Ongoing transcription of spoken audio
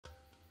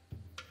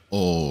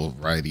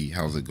Alrighty,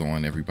 how's it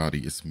going,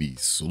 everybody? It's me,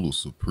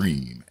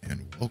 SoloSupreme,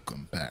 and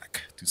welcome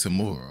back to some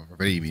more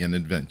Arabian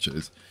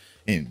adventures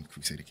in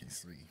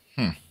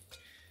CK3.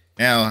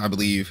 Now, I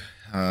believe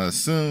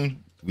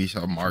soon we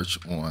shall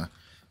march on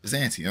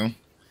Byzantium,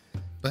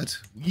 but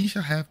we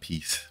shall have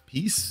peace,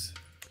 peace,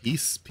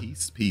 peace,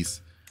 peace,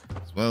 peace.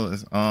 As well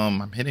as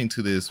I'm heading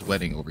to this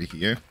wedding over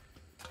here.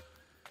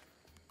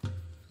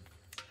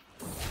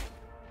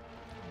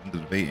 The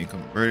debate and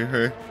converted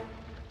her.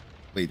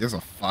 Wait, there's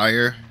a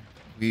fire.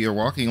 We are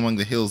walking among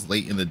the hills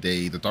late in the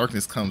day. The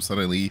darkness comes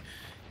suddenly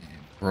and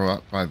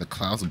brought by the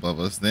clouds above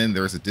us. Then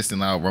there is a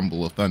distant loud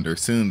rumble of thunder.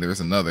 Soon there is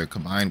another,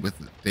 combined with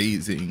the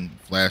dazing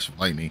flash of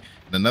lightning,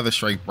 and another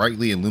strike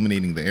brightly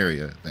illuminating the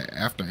area. The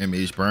after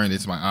image burned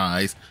into my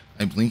eyes.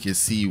 I blink and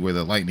see where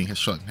the lightning has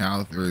struck.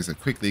 Now there is a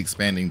quickly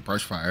expanding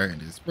brush fire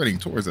and it's spreading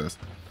towards us.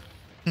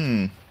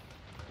 Let's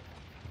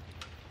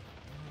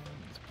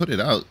put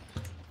it out.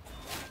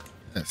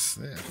 Yes,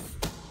 there.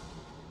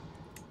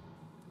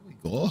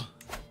 Go.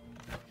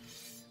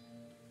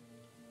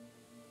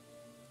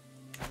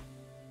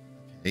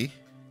 Okay. Wait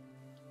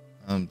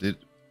a minute.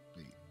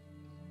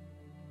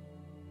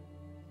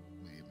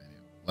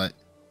 What?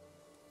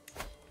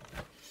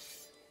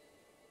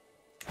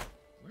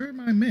 Where are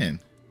my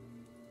men?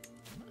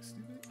 Am I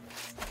stupid?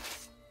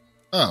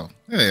 Oh,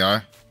 there they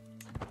are.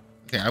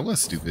 Okay, I was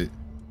stupid.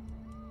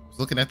 I was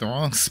looking at the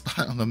wrong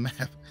spot on the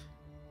map.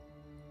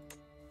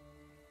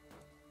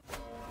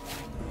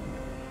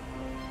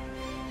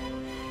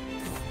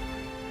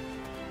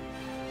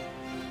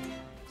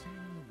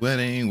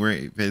 Wedding where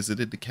I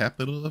visited the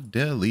capital of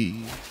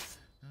Delhi.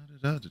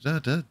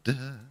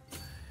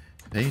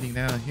 Painting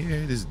down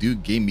here, this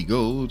dude gave me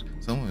gold.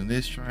 Someone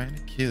is trying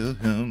to kill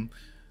him.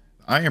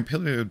 The Iron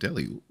Pillar of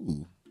Delhi.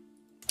 Ooh.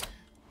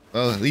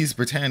 Well, at least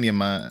Britannia,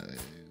 wait,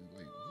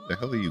 who the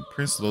hell are you?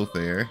 Prince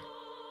Lothair.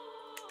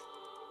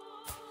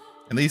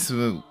 At least,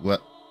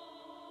 what?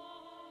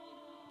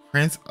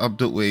 Prince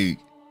Abdul, wait.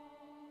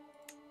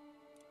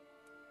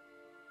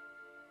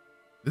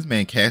 This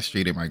man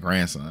castrated my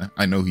grandson.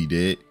 I know he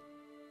did.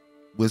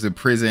 Was in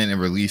prison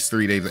and released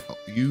 3 days ago.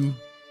 You.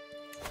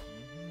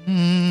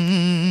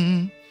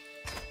 The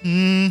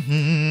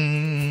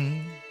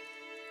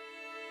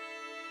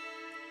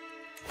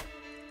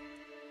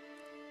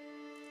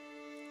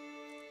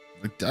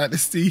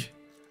dynasty.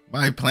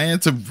 My plan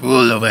to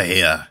rule over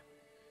here.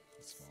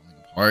 It's falling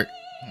apart.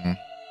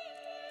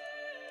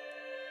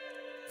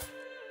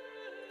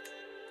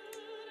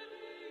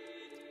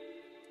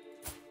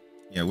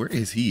 Yeah, where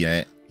is he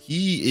at?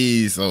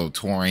 He is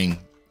touring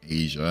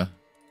Asia.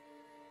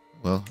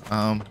 Well,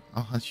 I'll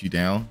hunt you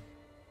down.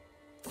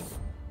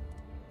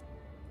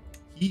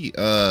 He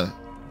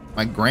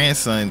my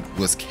grandson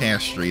was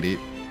castrated.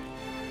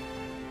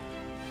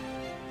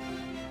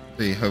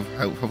 They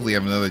hopefully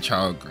have another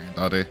child,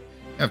 granddaughter.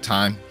 Have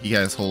time. He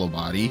has whole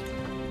body.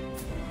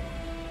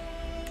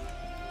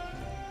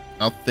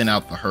 I'll thin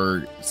out the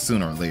herd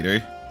sooner or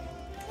later.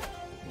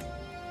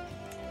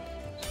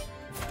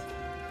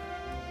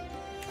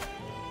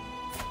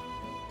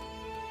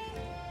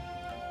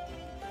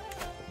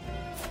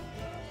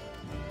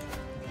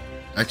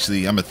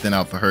 Actually, I'm gonna thin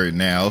out the herd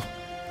now.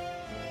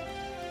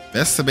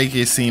 Best to make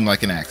it seem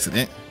like an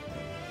accident.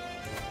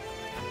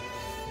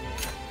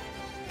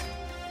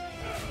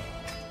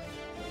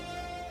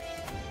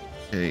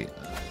 Okay.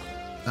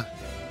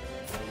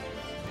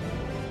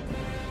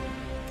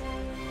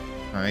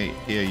 Alright,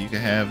 here, you can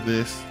have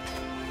this.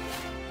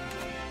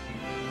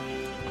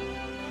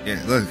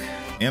 Yeah, look.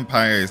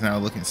 Empire is now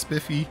looking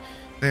spiffy.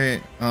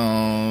 That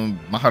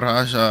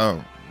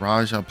Maharaja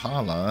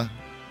Rajapala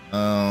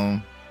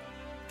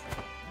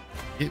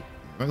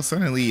well,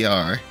 certainly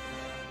are.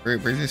 We're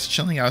just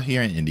chilling out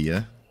here in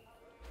India.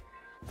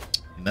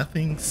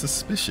 Nothing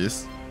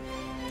suspicious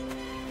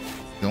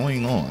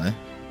going on.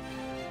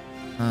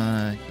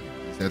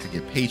 He's got to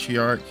get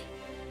patriarch.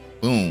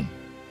 Boom.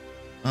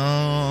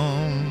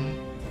 I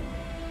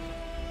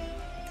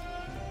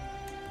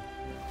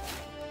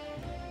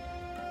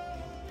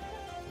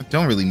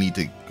don't really need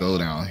to go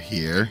down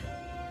here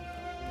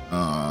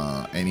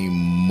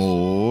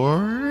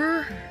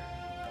anymore.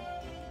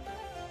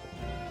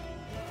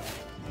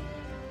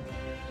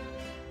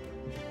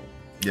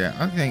 Yeah,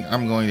 I think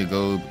I'm going to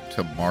go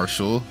to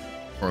Marshall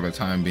for the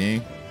time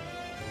being.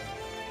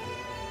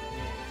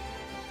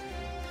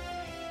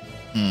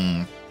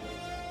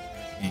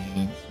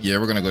 Yeah,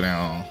 we're gonna go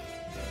down.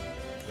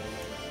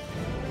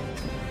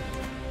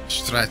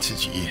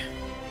 Strategy.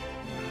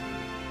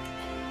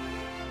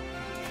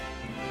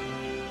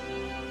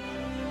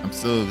 I'm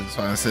still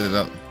trying to set it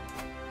up.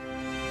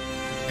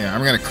 Yeah,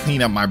 I'm gonna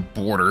clean up my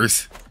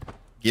borders.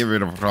 Get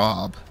rid of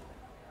Rob.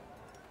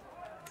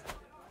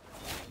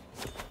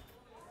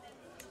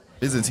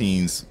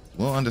 Byzantines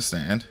will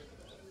understand.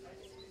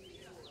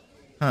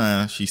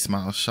 Huh, she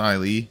smiles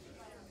shyly.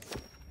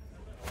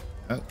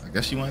 Oh, I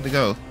guess she wanted to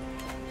go.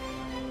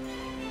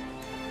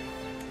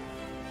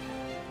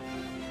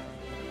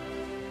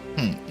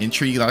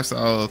 Intrigue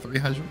lifestyle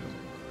 300.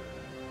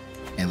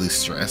 And lose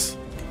stress.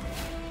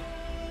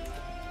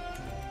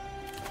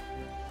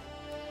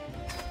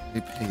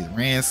 They pay the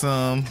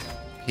ransom.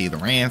 Pay the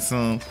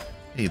ransom.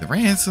 Pay the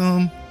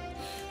ransom.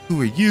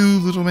 Who are you,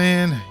 little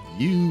man?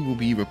 You will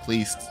be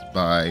replaced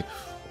by...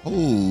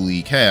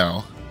 Holy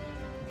cow.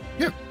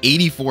 You have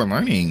 84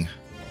 learning.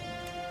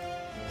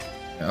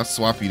 Yeah, I'll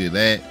swap you to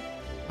that.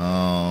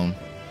 I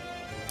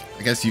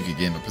guess you could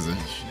get in a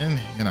position.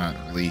 You're not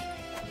really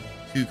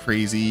too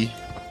crazy.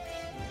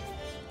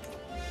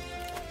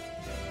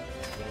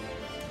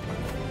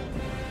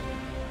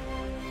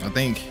 I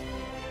think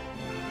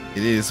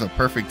it is a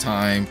perfect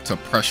time to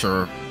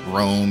pressure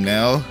Rome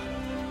now.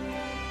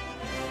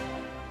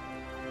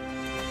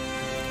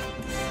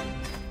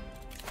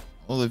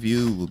 All of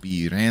you will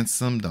be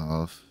ransomed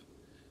off.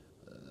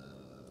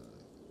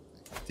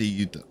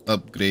 Continue to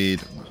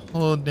upgrade my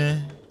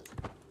holding.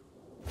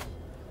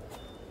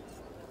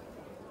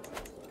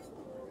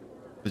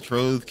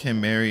 Betrothed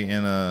can marry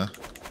in a...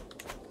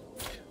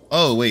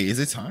 Oh, wait, is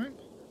it time?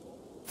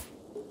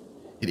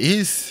 It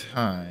is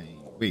time.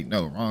 Wait,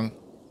 no, wrong.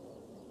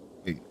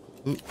 Wait,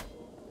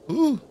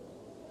 who?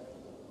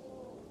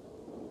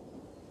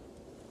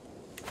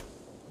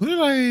 Who did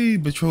I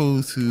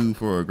betroth to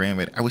for a grand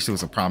wedding? I wish there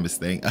was a promise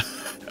thing.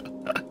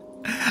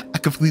 I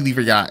completely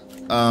forgot.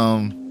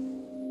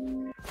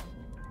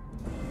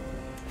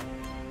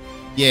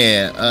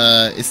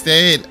 Yeah,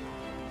 instead,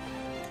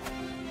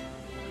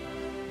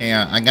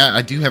 and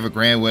I do have a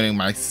grand wedding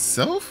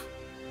myself.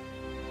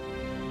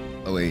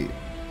 Oh wait,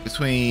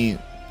 between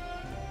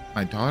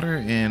my daughter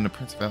and the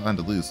Prince of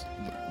Al-Andalus.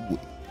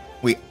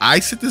 Wait,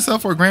 I set this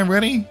up for a grand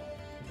wedding?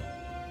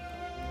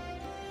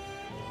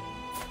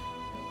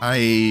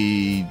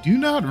 I do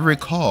not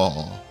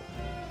recall.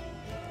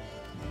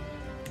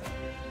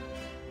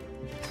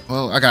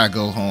 Well, I gotta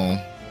go home.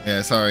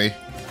 Yeah, sorry.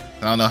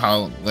 I don't know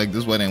how, like,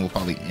 this wedding will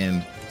probably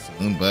end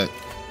soon, but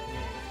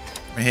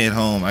I head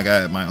home. I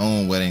got my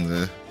own wedding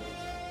to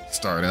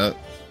start up.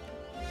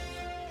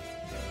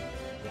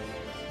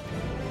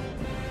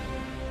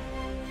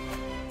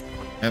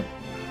 Yep.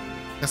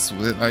 That's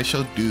what I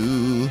shall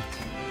do.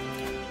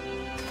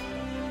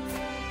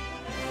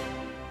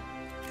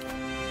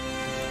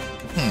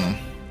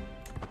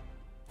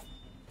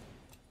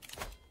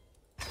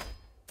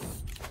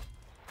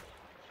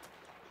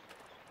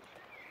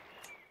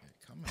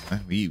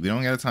 We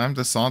don't got time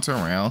to saunter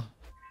around.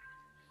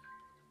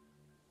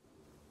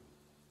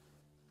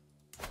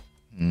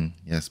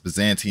 Yes,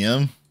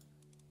 Byzantium.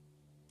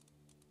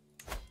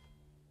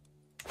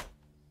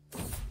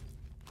 My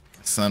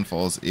son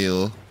falls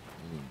ill.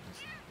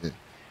 Ooh,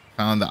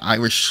 found the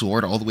Irish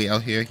sword all the way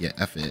out here. Yeah,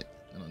 F it.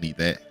 I don't need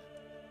that.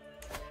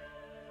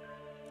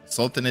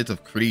 Sultanate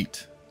of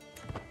Crete.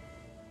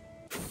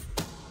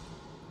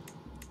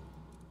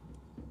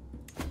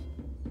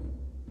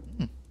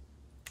 You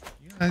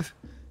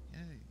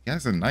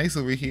guys are nice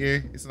over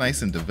here. It's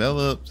nice and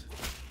developed.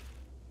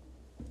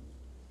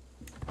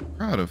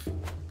 Proud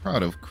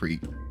of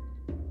Crete.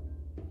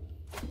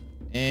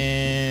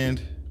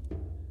 And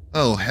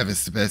oh,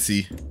 heavens to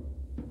Betsy.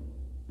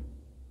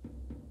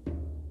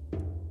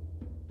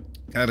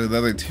 Got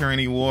another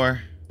tyranny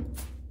war.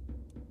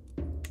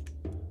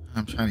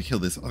 I'm trying to kill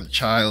this other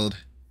child.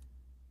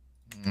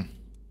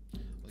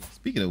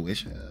 Speaking of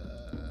which,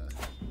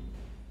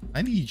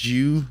 I need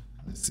you.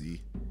 Let's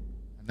see.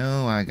 I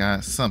know I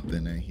got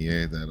something in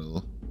here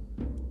that'll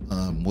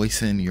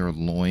moisten your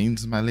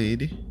loins, my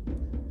lady.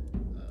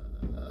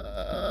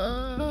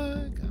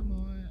 Come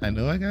on. I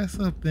know I got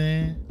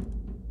something.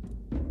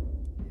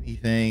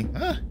 Anything?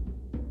 Huh?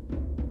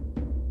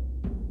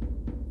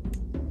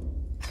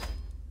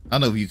 I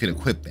don't know if you could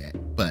equip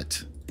that,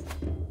 but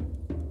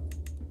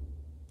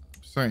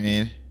I'm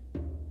certain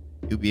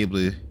you'll be able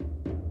to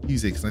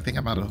use it because I think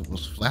I'm out of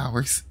those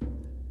flowers.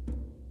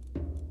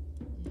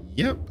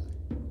 Yep.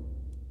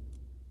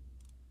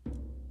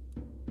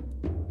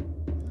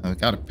 I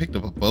gotta pick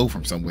up a bow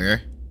from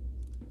somewhere.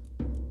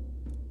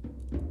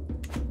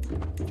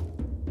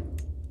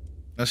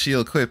 Now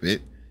she'll equip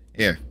it.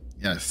 Here,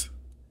 yes.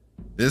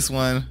 This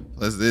one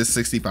plus this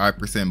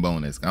 65%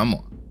 bonus. Come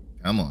on,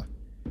 come on.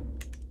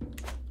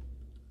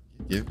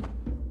 Get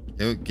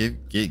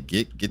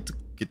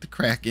the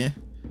cracking.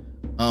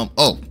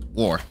 Oh,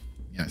 war.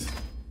 Yes.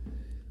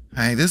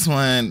 All right, this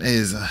one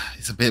is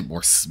it's a bit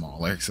more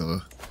smaller,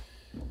 so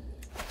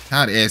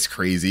not as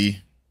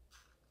crazy.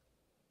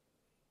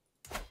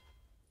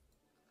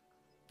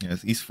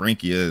 Yes, East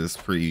Francia is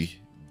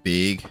pretty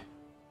big.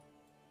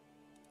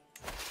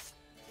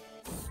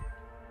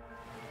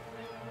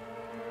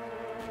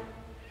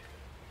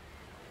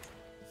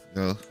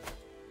 So,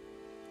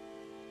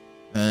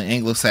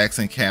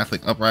 Anglo-Saxon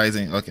Catholic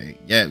uprising. Okay,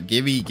 yeah,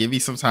 give me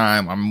some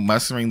time. I'm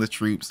mustering the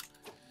troops.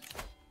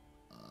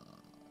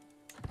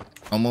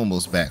 I'm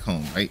almost back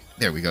home, right?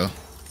 There we go.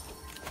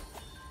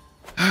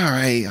 All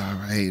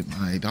right.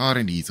 My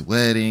daughter needs a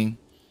wedding.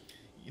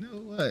 You know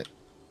what?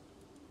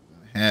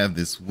 Have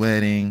this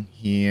wedding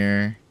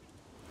here.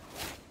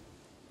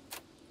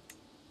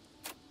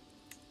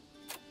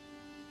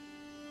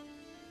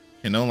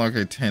 Can no longer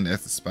attend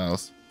as the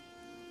spouse.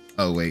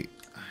 Oh wait,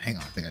 hang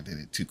on, I think I did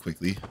it too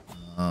quickly.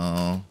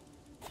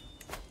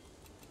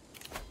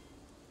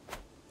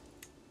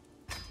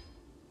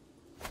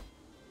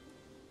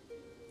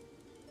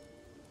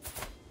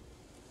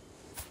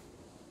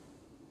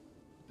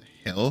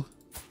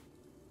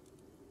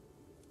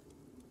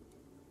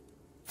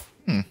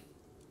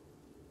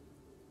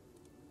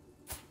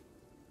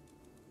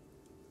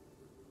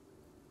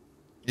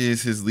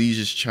 is his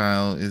liege's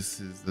child, is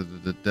his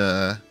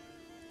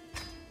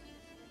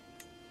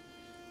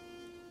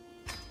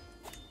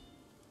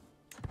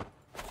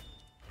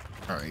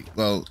Alright,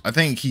 well, I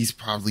think he's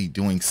probably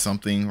doing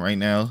something right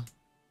now.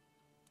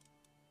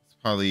 It's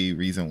probably the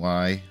reason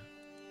why.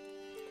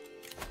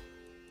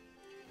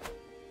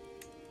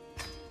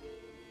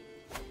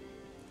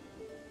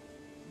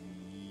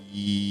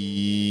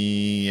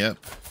 Yep.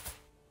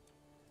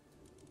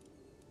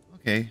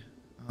 Okay.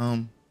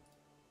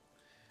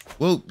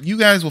 Well, you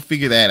guys will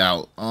figure that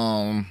out.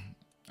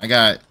 I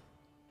got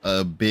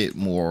a bit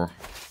more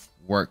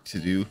work to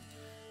do.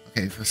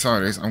 Okay, for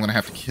starters, I'm gonna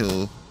have to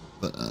kill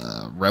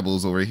the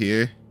rebels over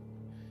here.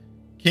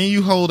 Can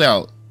you hold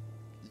out?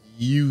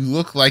 You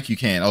look like you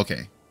can.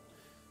 Okay.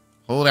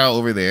 Hold out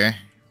over there.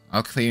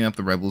 I'll clean up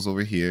the rebels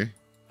over here.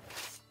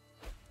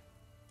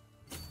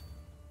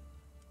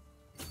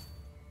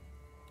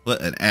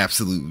 What an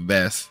absolute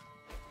mess.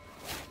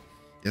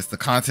 Yes, the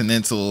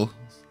Continental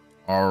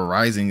are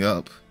rising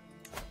up.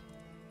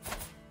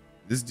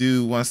 This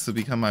dude wants to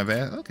become my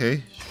vassal.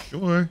 Okay,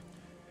 sure.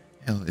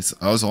 Hell, it's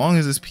as long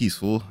as it's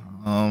peaceful.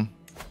 I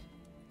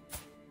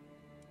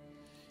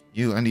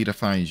need to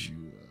find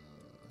you.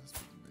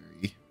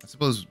 I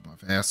suppose my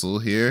vassal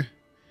here.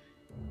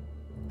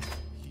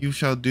 You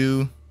shall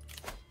do.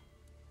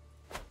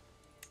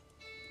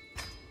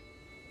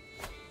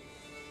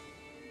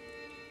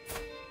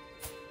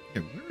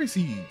 Yeah, where is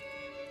he?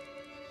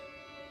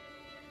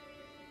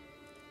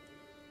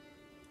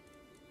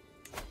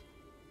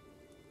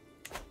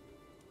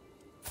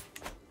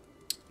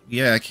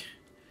 Yeah,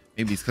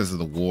 maybe it's because of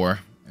the war.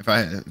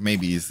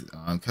 Maybe it's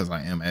because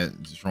I am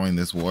destroying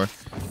this war.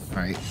 All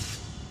right.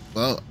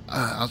 Well,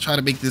 I'll try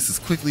to make this as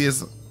quickly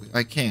as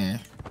I can.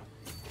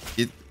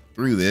 Get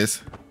through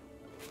this.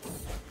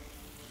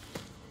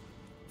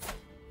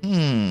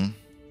 Let's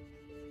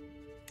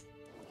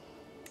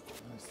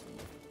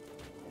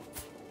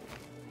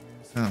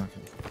see. Okay.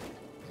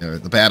 Yeah,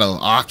 the Battle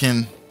of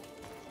Aachen.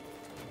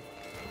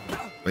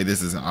 Wait,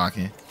 this isn't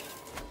Aachen.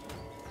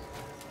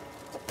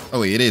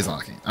 Oh wait, it is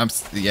Aachen.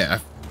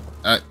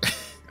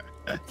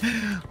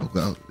 Oh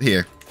well,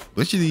 here.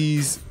 Which of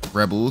these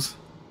rebels?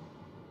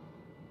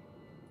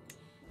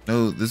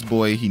 No, this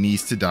boy, he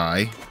needs to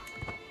die.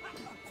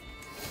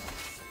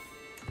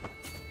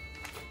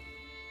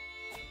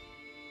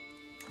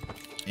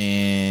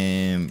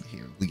 And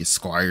here, we get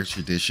Squire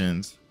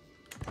traditions.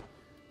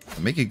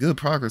 Making good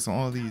progress on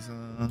all these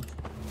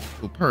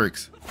little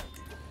perks.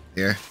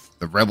 There,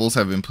 the rebels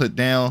have been put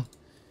down.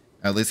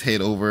 Now let's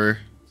head over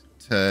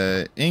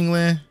to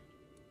England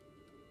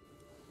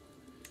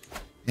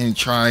and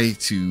try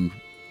to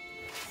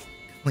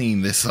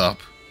clean this up.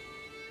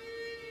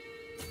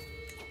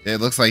 It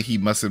looks like he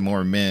mustered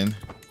more men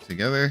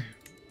together.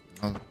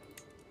 I'm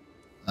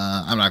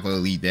not going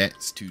to lead that.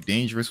 It's too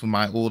dangerous with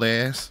my old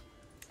ass.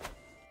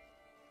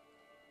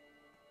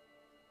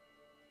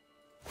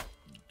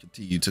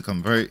 Continue to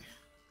convert.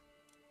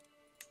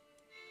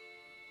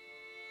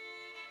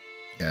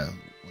 Yeah,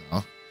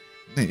 well,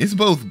 it's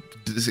both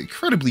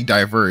incredibly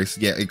diverse,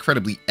 yet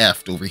incredibly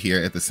effed over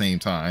here at the same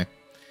time.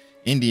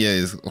 India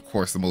is, of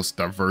course, the most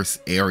diverse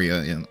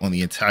area on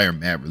the entire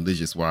map,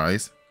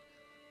 religious-wise.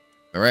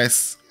 The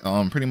rest,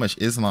 pretty much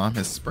Islam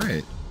has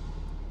spread.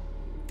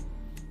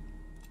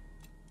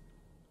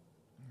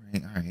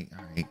 All right.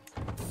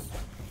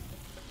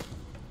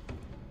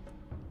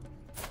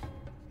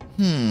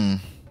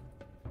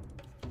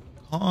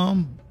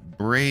 Calm,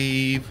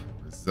 brave,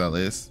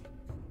 zealous.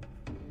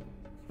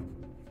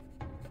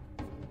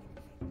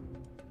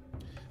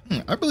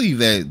 I believe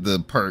that the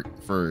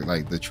perk for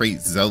like the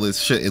trait zealous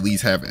should at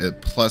least have a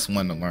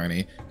 +1 to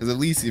learning, because at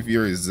least if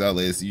you're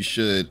zealous, you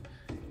should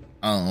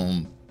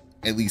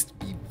at least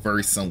be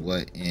versed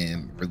somewhat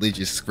in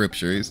religious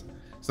scriptures.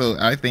 So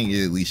I think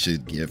it at least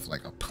should give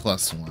like a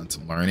 +1 to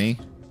learning.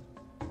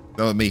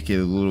 That would make it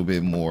a little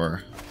bit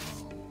more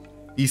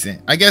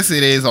decent. I guess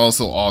it is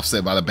also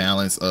offset by the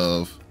balance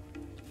of.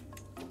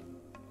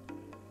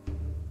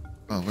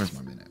 Oh, where's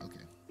my minute?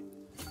 Okay.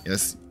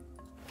 Yes.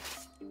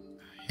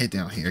 Head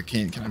down here.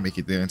 Can I make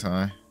it there in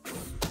time?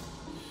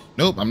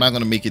 Nope, I'm not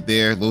gonna make it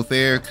there.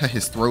 Lothair, cut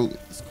his throat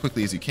as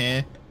quickly as you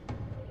can.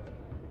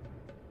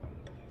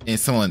 And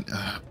someone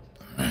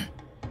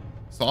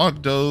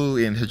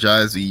Sogdo and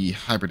Hijazi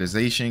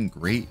hybridization,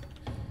 great.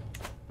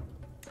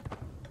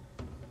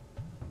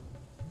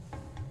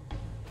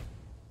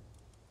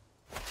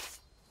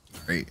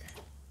 Great.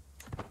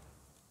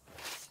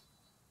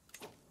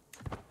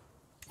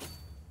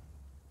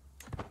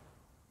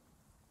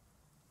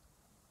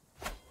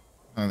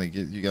 Trying to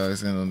get you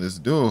guys in on this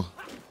duel.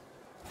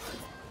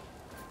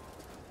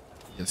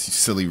 Yes, you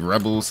silly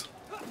rebels.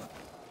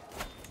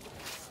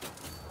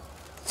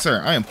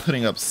 Sir, I am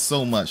putting up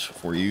so much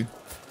for you.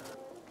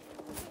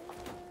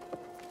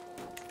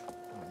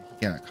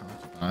 He got a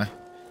concubine.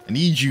 I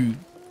need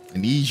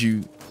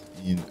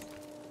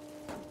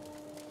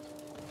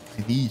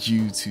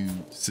you to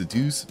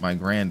seduce my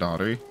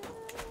granddaughter.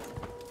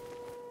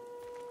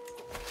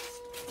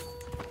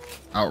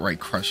 Outright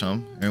crush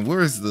him. And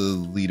where's the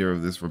leader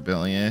of this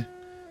rebellion?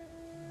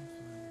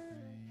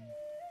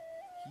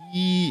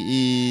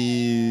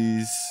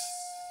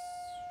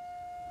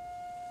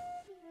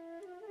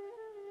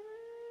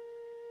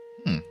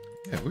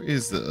 Yeah, where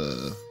is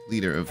the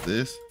leader of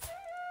this?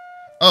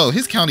 Oh,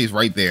 his county is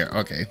right there.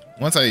 Okay.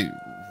 Once I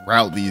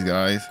route these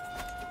guys.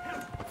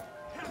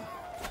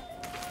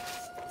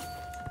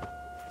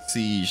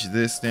 Siege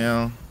this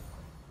down.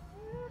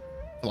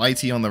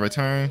 Flighty on the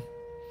return.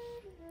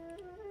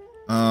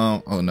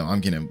 Oh no, I'm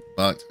getting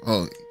bucked.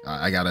 Oh,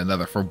 I got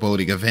another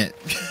foreboding event.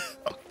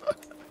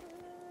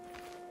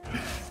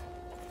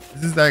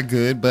 This is not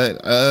good,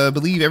 but I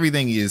believe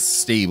everything is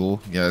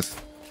stable. Yes.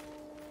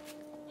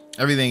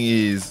 Everything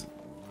is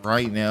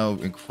right now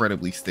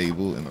incredibly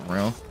stable in the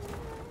realm.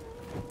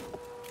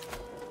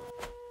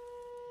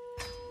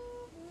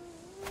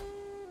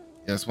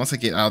 Yes, once I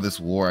get out of this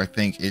war, I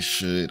think it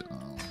should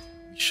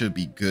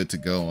be good to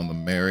go on the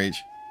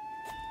marriage.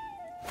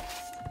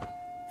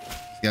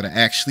 Got to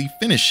actually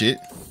finish it.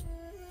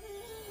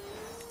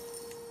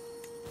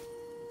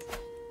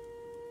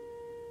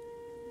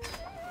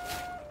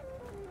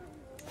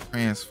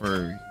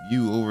 Transfer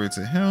you over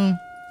to him.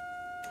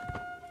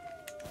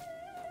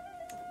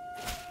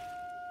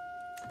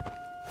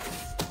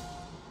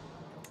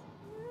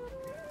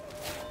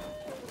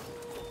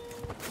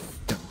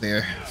 Yep,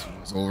 there.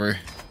 It's over.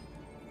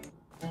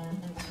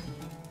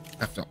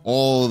 After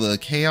all the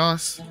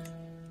chaos,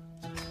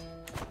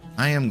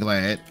 I am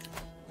glad.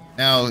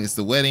 Now, is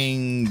the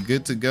wedding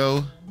good to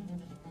go?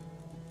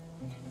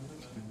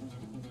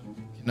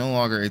 Can no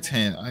longer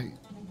attend.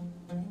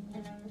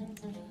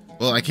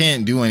 Well, I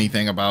can't do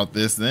anything about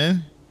this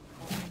then.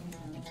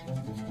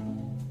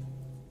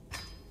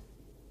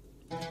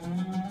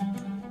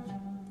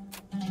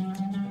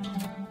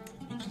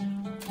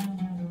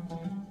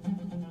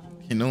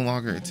 Can no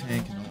longer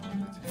attend. Can no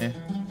longer attend.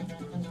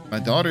 My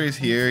daughter is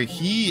here.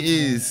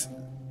 He is.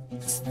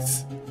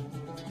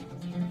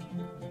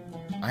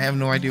 I have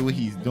no idea what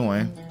he's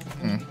doing.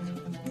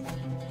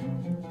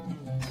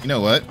 You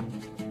know what?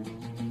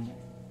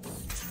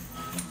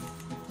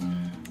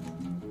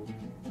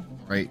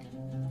 Right.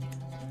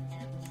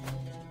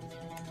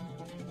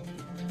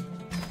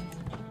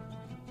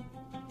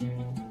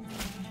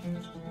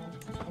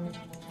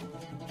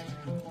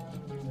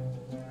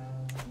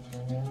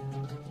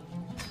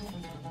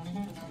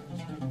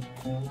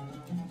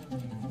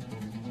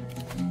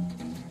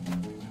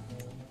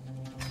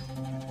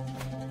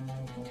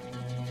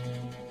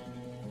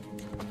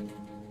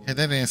 Yeah,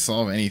 that didn't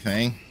solve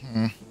anything.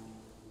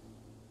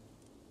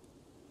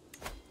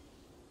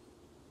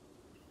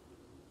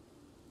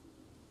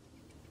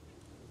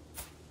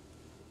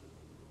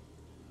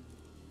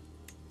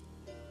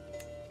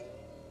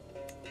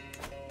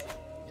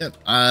 Yep.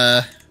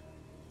 I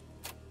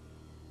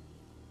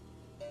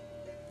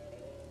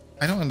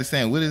don't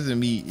understand. What does it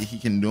mean he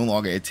can no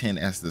longer attend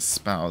as the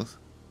spouse?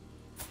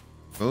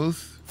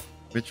 Both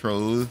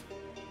betrothed.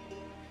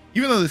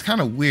 Even though it's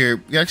kind of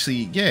weird,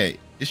 actually, yeah,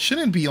 it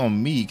shouldn't be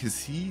on me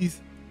because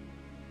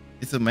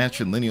it's a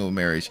matrilineal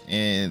marriage,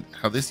 and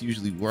how this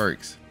usually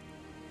works.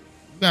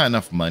 You got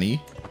enough money.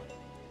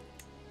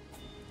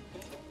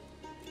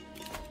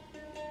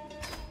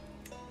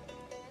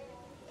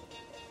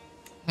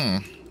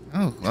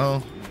 Oh,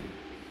 well.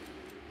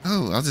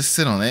 Oh, I'll just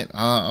sit on it.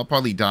 I'll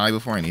probably die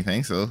before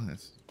anything, so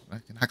it's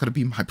not gonna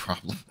be my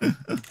problem.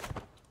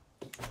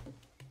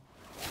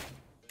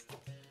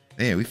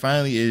 Yeah, we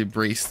finally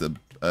embraced the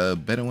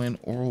Bedouin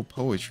oral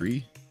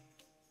poetry.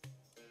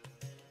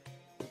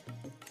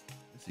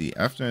 Let's see,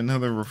 after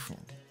another reform.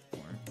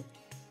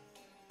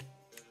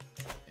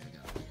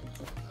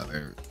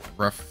 Another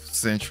rough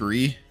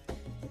century.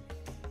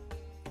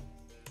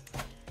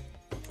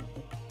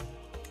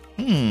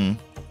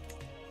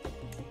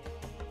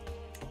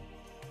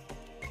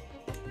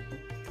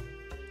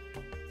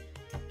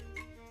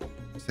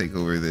 Take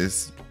over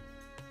this.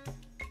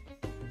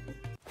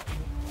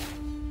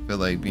 Feel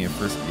like being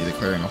first to be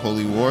declaring a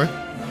holy war.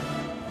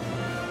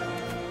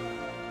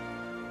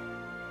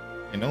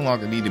 You no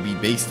longer need to be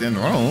based in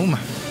Rome.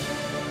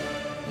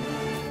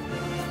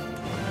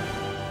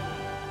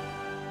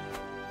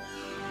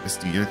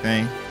 Just do your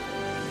thing.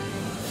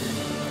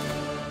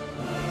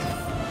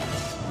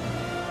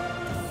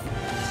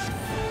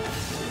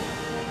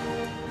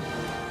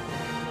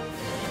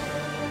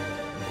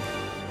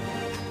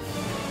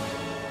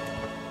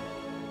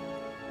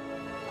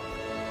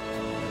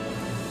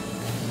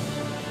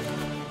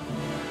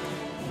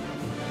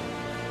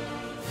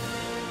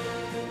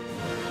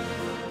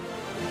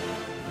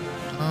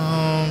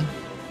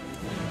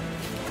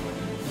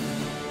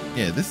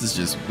 Yeah, this is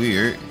just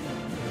weird.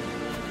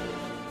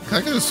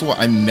 I could have swore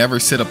I never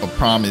set up a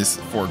promise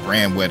for a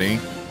grand wedding,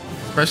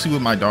 especially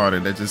with my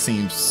daughter. That just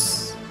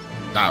seems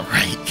not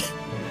right.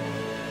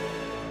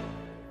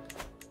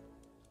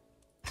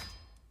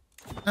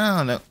 I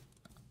don't know.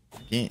 I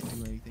can't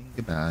do anything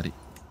about it.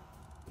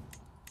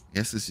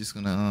 Guess it's just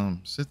gonna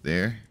sit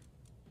there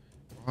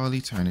for all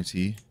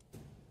eternity.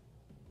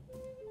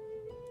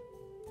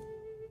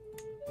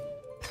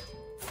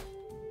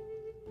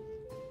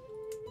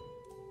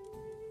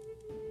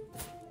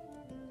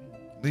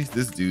 At least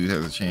this dude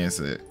has a chance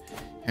at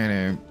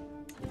Hannah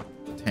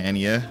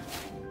Tanya.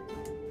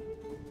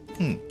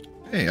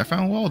 Hey, I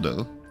found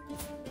Waldo.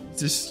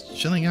 just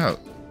chilling out.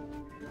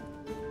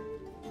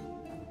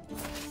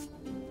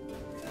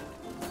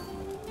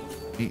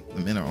 The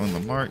men are on the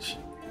march.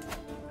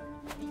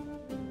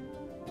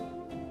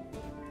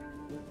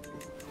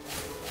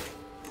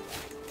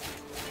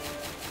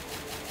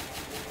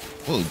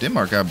 Whoa,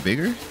 Denmark got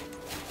bigger.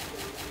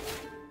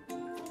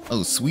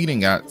 Oh,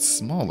 Sweden got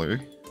smaller.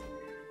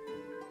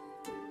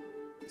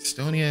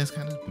 Estonia is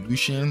kind of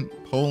pollution.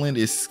 Poland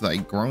is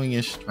like growing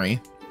in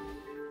strength.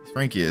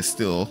 Frankia is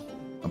still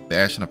a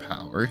bastion of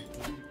power.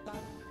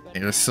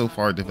 They're so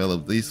far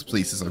developed. These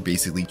places are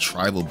basically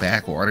tribal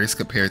backwaters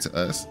compared to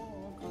us.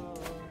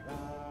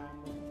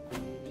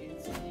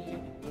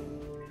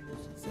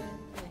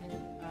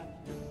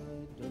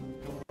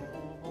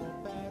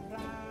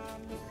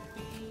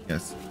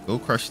 Yes, go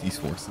crush these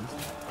forces.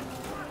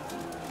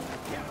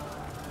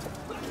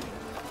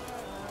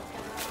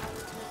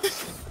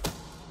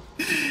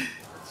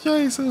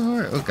 Trying so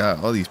hard. Oh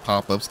god, all these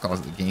pop-ups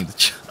cause the game to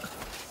chug.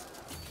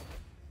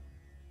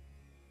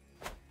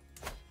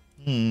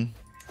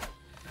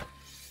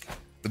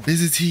 The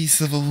Byzantine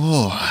Civil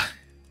War.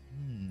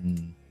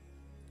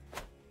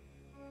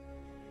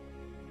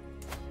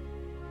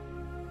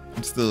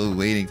 I'm still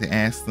waiting to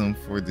ask them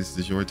for this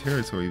de jure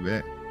territory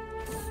back.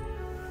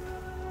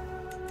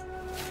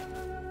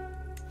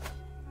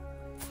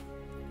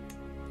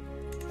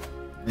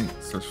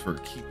 Search for a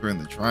keeper in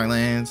the dry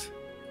lands.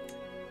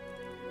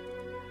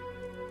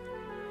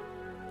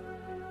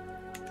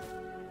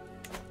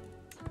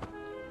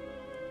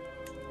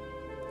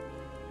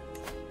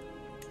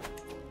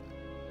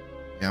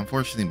 Yeah,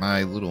 unfortunately,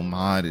 my little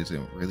mod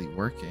isn't really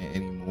working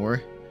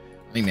anymore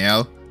right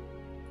now.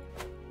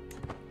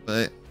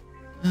 But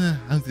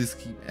I'll just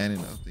keep adding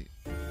updates.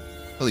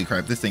 Holy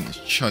crap, this thing is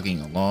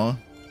chugging along.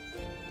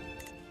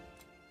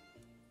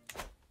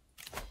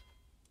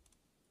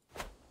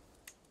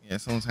 Yeah,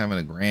 someone's having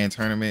a grand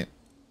tournament.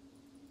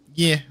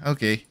 Yeah,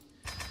 okay.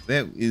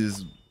 That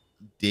is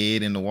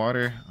dead in the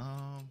water.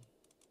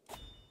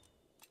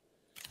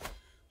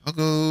 I'll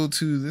go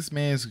to this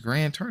man's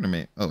grand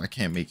tournament. Oh, I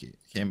can't make it.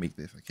 I can't make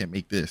this. I can't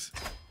make this.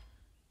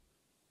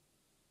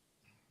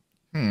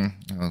 Oh,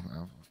 of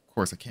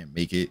course I can't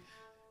make it.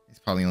 He's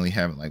probably only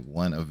having like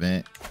one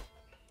event.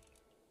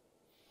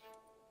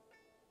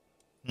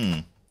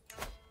 You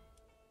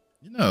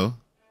know,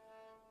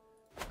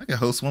 I could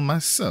host one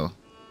myself.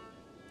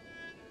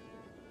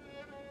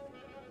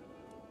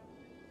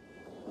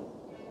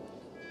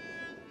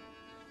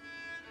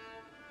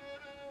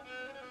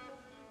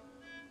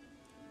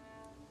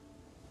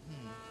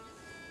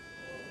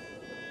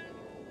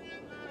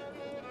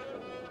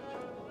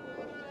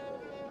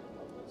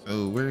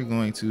 So we're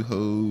going to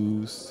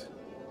host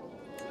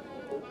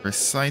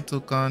recital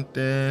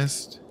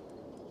contest,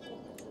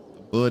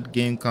 the board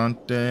game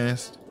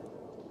contest,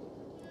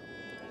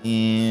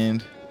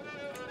 and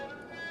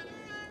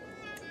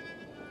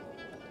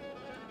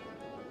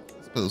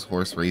I suppose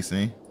horse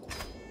racing.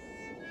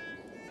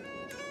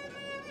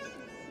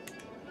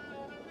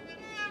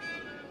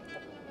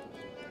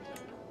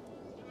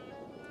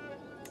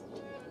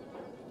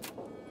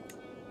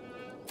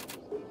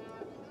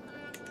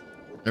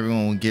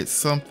 Everyone will get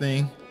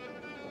something.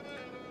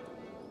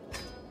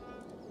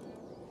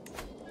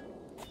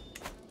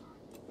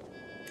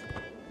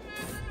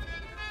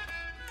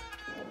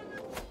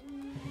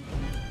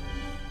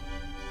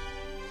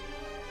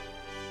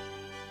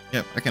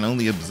 Yep, I can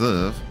only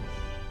observe.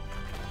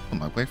 Oh,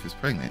 my wife is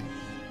pregnant.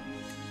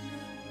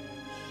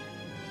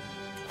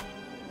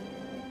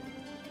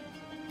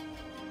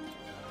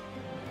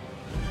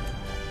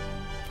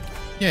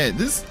 Yeah,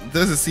 this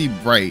doesn't seem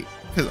right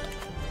because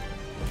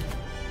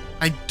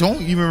I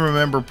don't even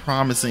remember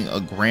promising a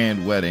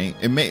grand wedding.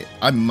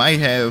 I might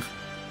have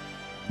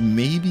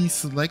maybe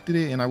selected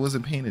it and I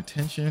wasn't paying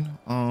attention.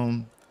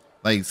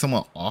 Like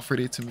someone offered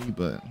it to me,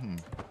 but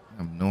I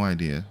have no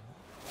idea.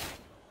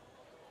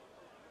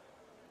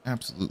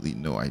 Absolutely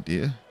no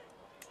idea.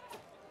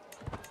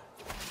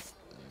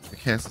 The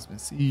castle's been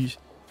sieged.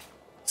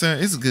 Sir,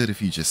 it's good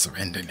if you just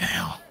surrender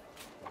now.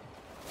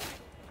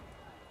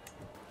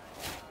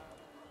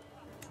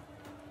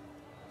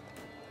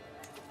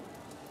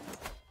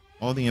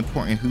 All the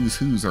important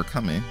who's are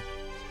coming.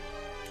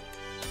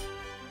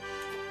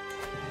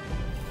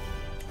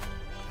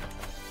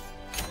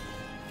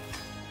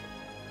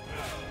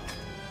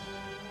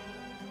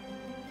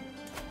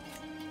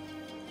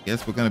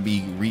 Guess we're gonna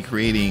be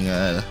recreating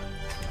a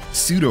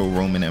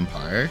pseudo-Roman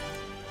Empire.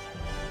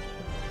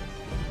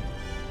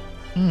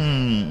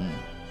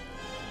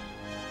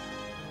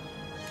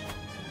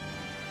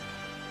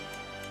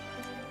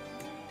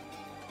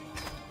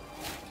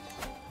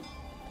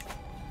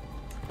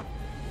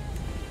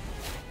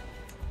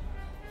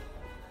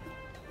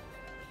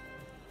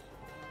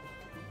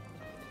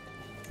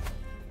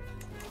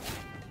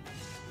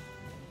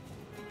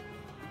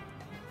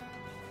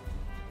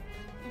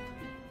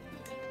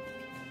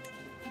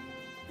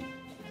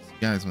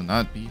 You guys will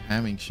not be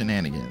having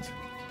shenanigans.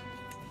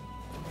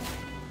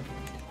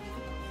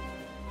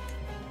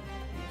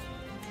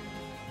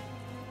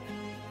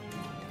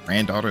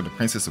 Granddaughter of the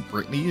Princess of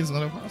Brittany is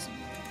not possible.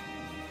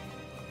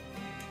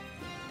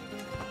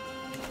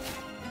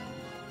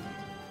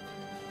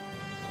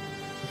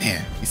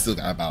 Man, we still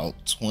got about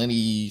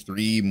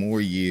 23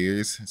 more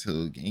years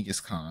until Genghis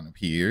Khan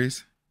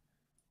appears.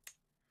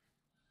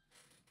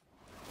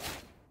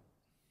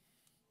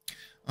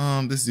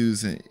 This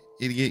dude's an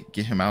idiot.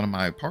 Get him out of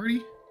my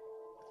party.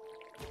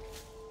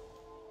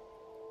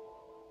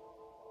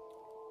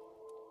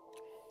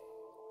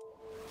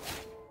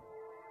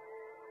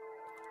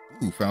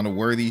 Ooh, found a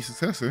worthy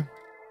successor.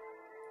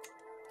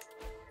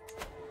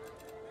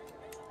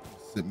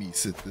 Let me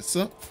set this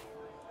up.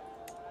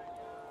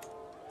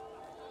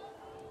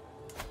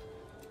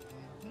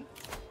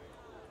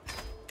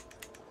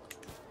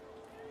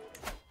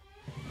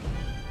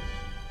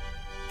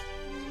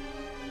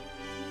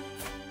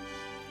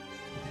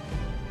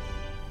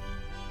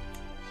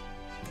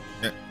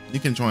 Yeah, you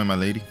can join, my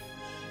lady,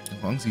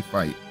 as long as you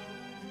fight.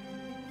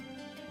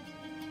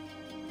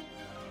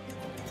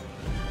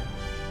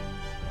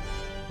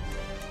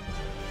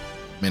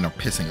 Men are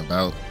pissing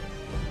about.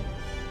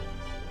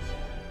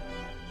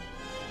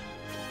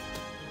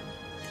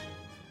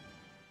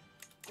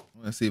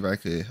 Let's see if I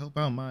could help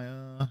out my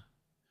well,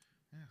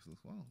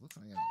 looks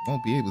like I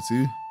won't be able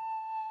to.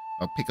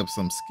 I'll pick up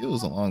some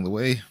skills along the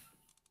way.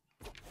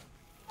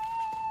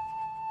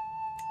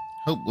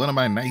 Hope one of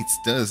my knights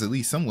does at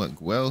least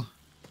somewhat well.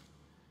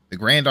 The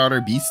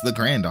granddaughter beats the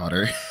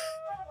granddaughter.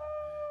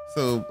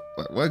 So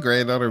what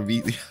granddaughter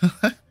beat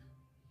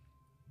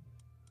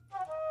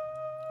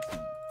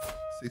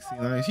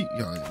 69?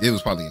 It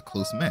was probably a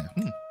close match.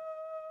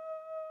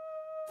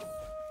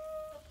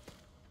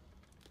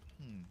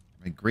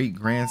 My great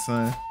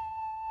grandson. Yes.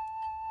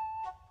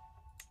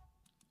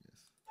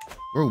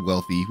 We're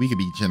wealthy. We can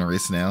be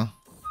generous now.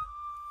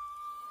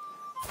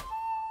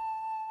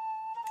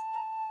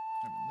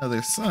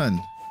 Another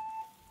son.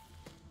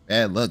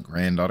 Bad luck,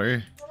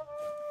 granddaughter.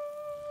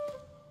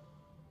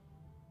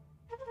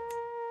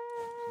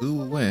 Who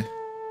will win?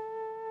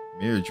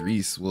 Mir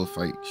Drees will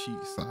fight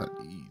Sheikh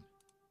Saadi.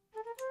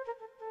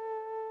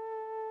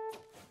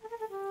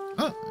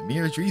 Oh,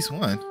 Mir Drees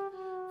won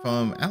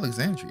from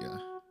Alexandria.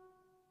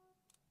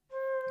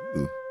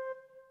 Ooh.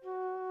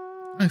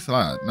 Nice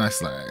slide, nice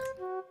slide.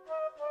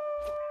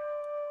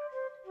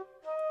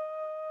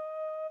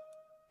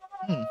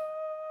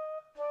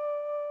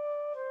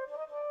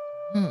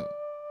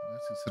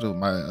 Let's settle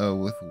my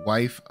with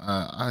wife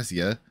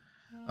Asia.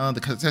 The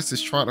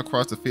contestants trot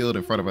across the field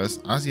in front of us.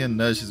 Asia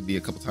nudges me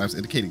a couple times,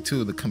 indicating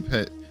two of the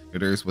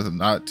competitors with a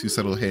nod to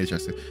settle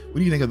hairdresser. What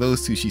do you think of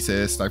those two? She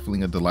says,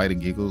 stifling a delighted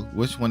giggle.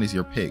 Which one is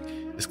your pick?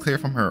 It's clear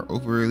from her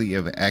overly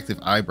active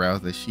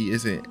eyebrows that she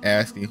isn't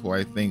asking who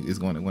I think is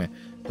going to win.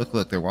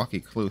 Look, they're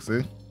walking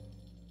closer.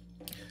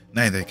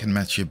 Neither can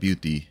match your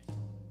beauty.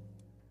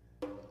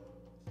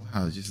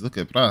 Wow, just look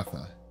at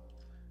Pratha.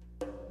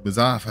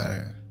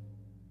 Muzaffar.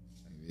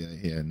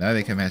 Yeah,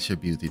 neither can match your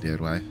beauty, dear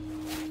wife.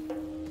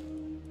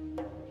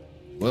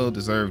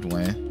 Well-deserved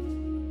win.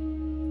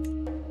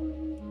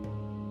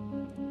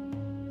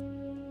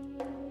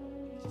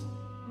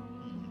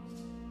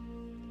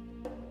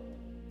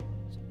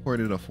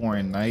 Supported a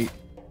foreign knight.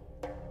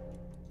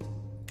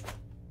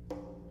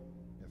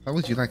 How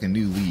would you like a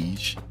new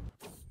liege?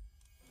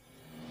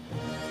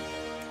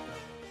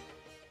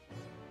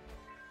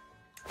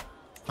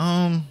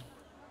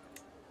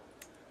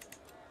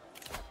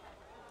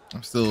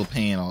 I'm still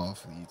paying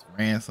off these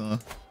ransom.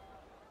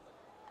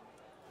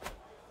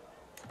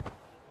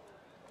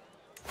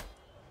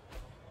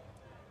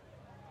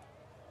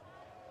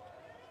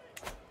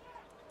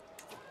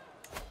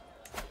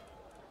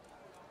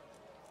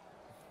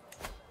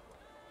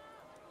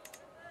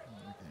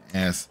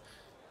 Ass.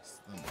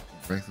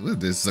 What is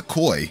this?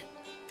 Zakoi.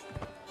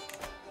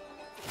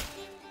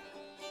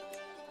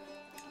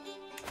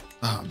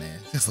 Oh man,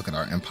 just look at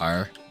our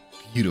empire.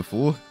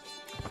 Beautiful.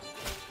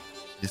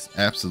 It's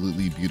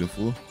absolutely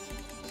beautiful.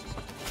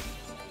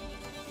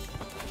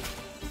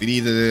 We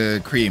need to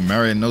create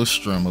Mare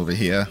Nostrum over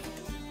here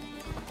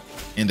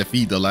and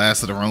defeat the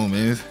last of the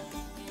Romans.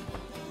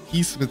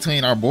 Peace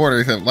between our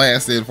borders have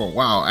lasted for a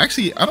while.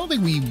 Actually, I don't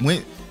think we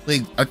went.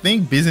 Like, I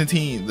think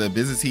the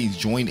Byzantines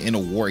joined in a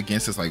war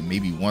against us like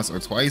maybe once or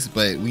twice,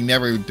 but we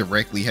never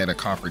directly had a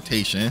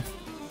confrontation.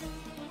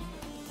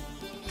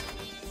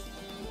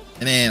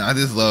 And then I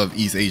just love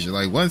East Asia.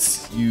 Like,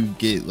 once you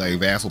get like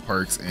vassal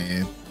perks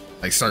and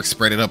like start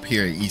spreading up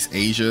here in East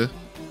Asia,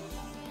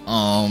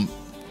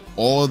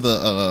 all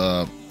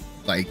the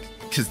like,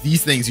 because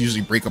these things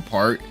usually break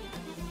apart,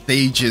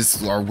 they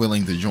just are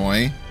willing to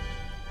join.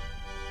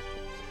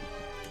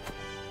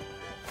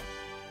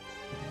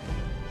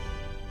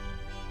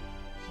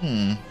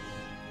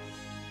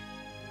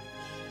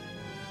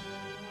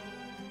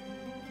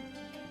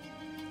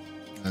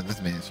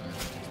 This man's trying to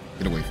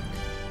get away from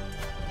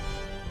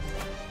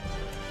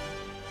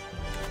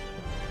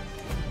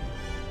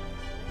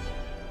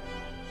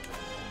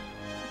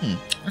me.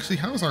 Actually,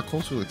 how is our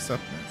cultural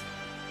acceptance?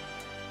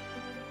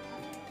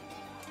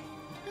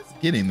 It's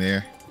getting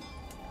there.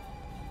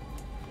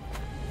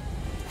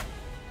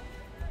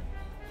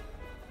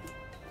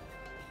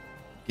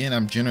 Again,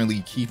 I'm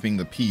generally keeping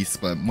the peace,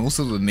 but most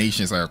of the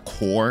nations are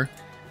core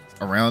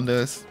around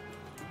us.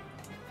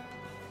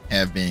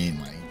 have been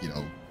like, you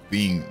know,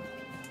 being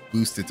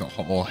boosted to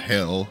all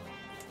hell.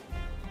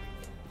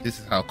 This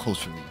is how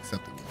culturally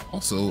acceptable.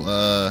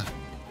 Also,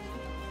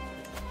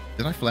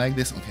 did I flag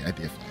this? Okay, I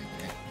did flag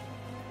that.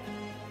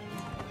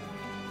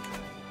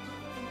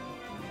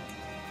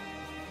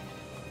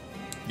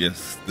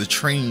 Yes, the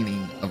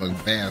training of a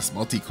vast,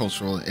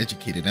 multicultural, and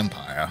educated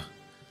empire.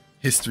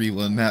 History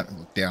will not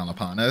look down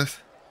upon us.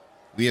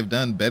 We have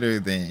done better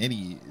than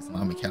any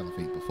Islamic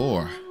caliphate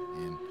before,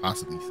 and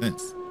possibly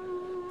since.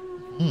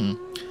 I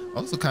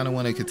also kind of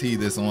want to continue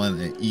this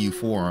on at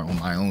EU4 on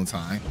my own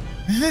time.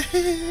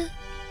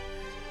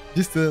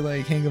 Just to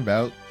like hang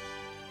about.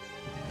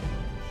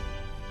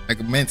 I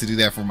meant to do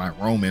that for my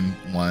Roman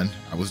one.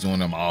 I was doing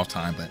them all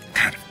time, but I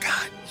kind of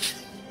forgot.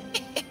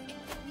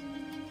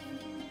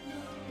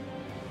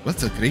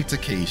 What's a great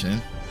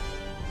occasion?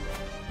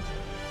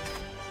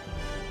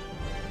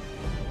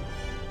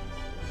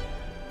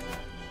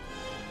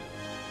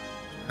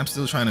 I'm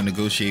still trying to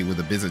negotiate with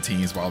the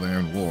Byzantines while they're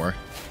in war.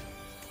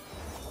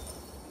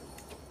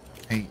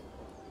 Hey,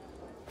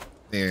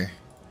 there.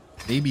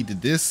 Maybe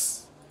did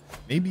this?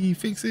 Maybe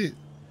fix it?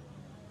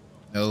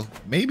 No,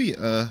 maybe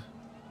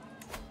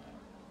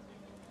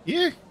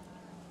here.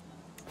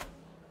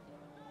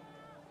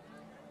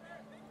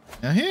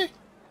 Now here.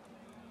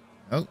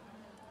 Oh,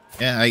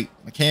 yeah. I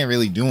can't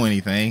really do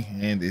anything,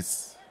 and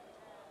it's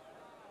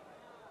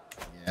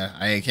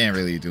I can't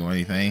really do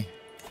anything.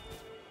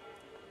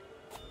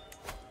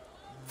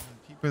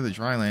 Keeper of the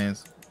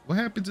Drylands. What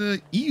happened to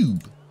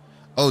Eub?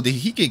 Oh, did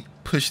he get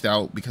pushed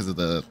out because of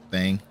the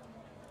thing?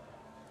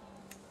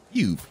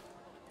 Eub.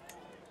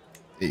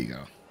 There you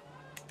go.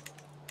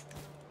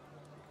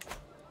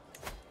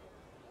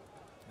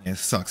 Yeah, it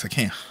sucks. I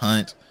can't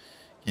hunt.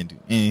 Can't do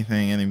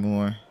anything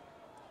anymore.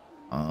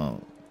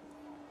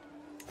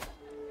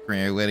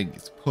 Grand wedding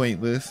is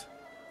pointless.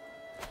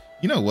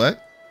 You know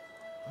what?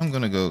 I'm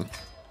gonna go.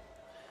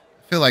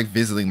 I feel like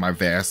visiting my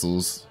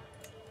vassals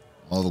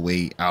all the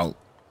way out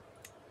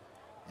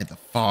at the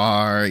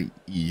far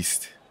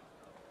east.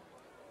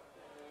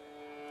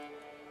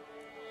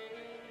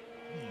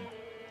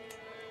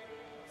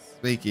 Let's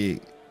make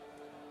it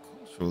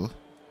cultural.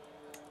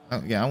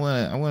 Oh, yeah, I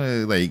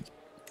wanna like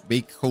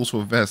make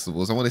cultural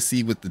festivals. I want to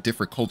see what the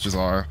different cultures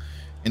are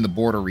in the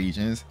border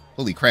regions.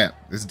 Holy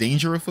crap! There's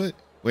danger afoot.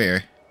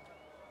 Where?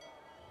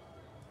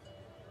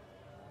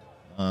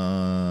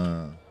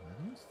 I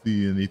don't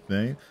see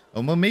anything.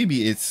 Oh, well,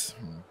 maybe it's.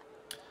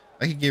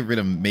 I could get rid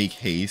of make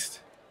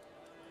haste.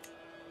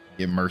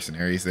 Get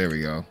mercenaries. There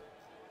we go.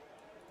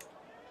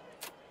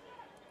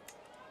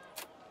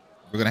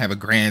 We're gonna have a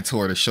grand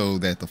tour to show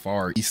that the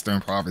far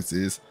eastern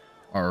provinces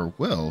are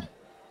well,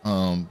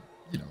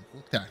 you know,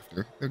 looked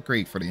after. They're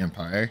great for the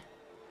empire.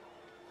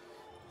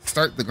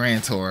 Start the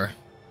grand tour.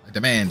 I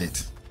demand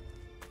it.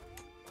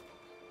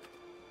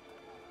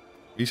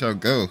 We shall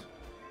go.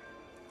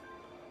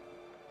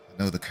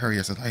 I know the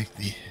couriers are like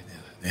the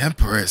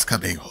emperor is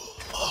coming.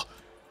 Oh,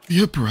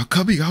 the emperor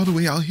coming all the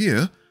way out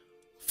here.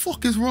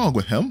 Fuck is wrong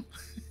with him?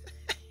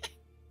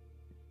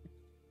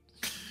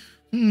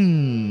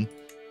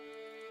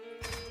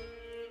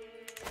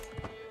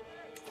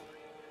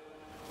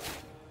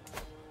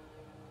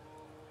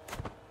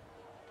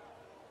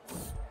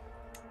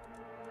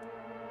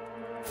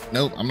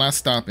 Nope, I'm not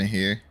stopping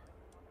here.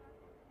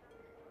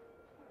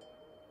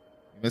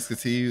 You must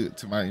continue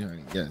to my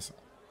journey. Yes.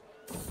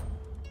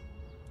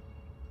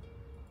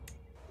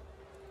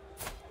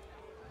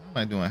 How am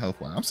I doing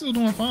health-wise? I'm still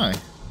doing fine.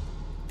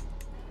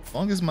 As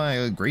long as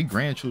my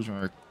great-grandchildren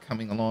are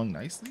coming along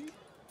nicely.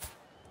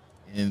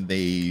 And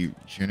they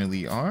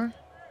generally are.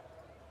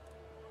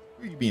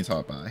 Who are you being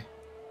taught by?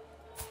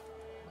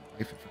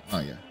 Oh,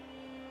 yeah.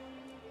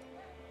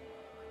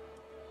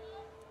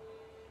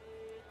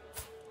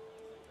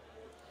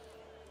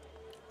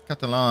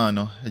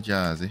 Catalano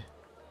Hijazi.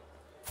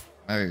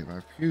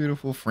 My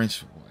beautiful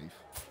French wife.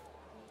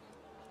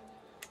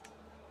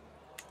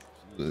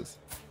 She was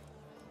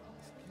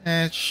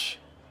catch.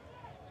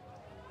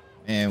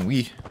 And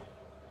we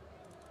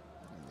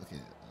look at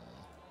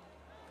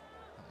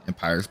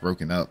Empire's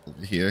broken up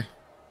over here.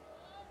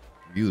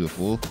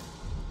 Beautiful.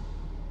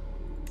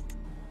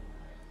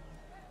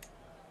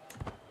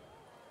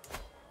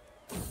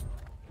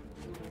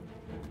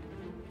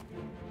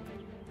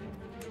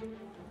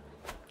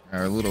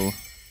 Our little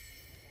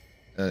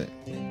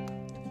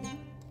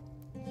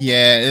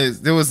yeah,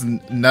 there was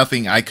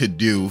nothing I could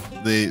do.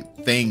 The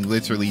thing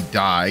literally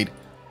died.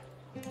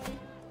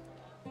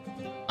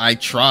 I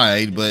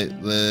tried,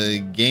 but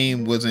the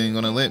game wasn't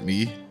gonna let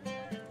me.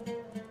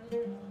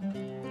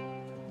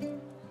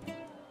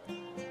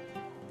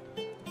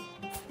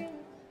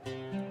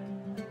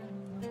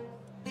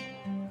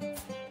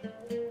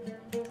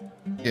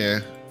 Yeah,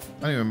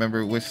 I don't even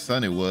remember which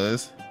son it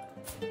was.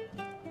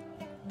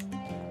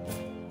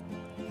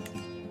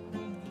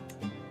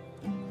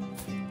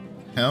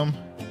 Him.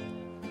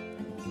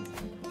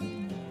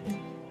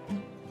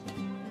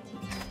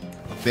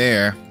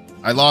 There.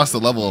 I lost a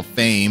level of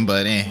fame,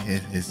 but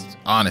it's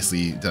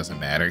honestly, it doesn't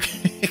matter.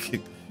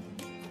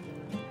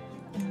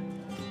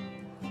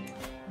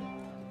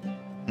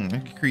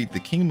 create the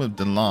Kingdom of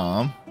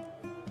Dalam.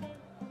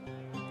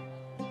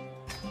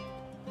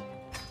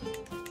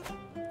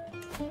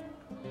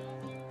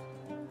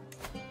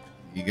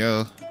 There you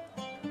go.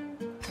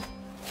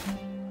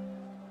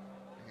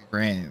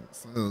 Grand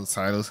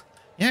titles.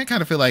 Yeah, I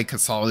kind of feel like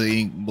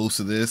consolidating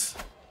most of this.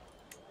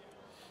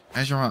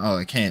 As you're on, oh,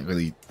 I can't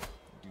really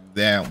do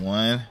that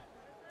one.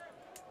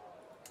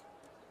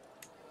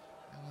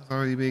 That one's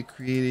already been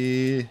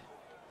created.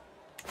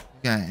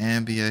 We got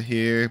Ambia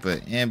here,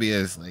 but Ambia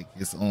is like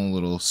its own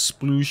little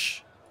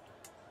sploosh.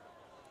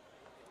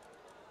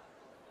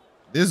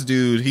 This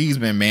dude, he's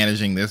been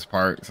managing this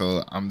part,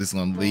 so I'm just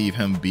gonna leave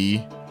him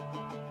be.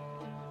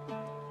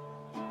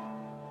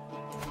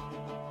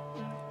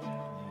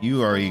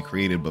 You already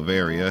created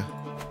Bavaria.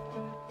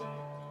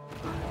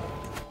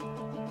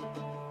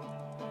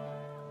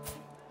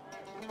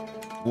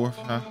 Fourth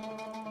shot.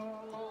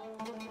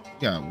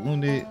 Got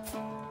wounded.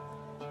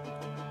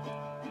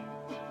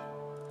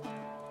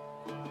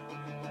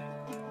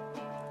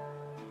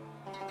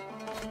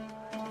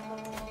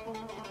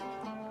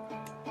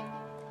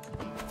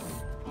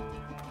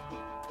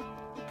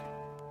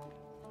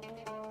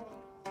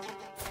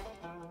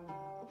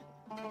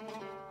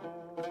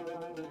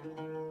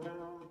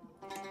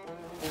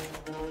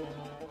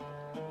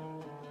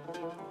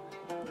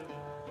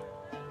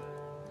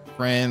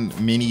 Friend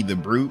Minnie the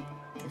Brute.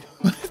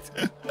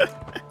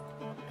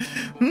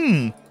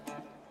 Dang,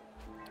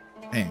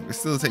 it's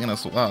still taking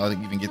us a while to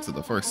even get to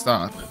the first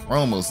stop. We're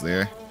almost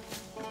there.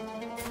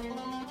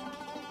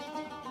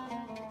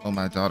 Oh,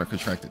 my daughter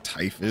contracted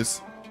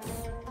typhus.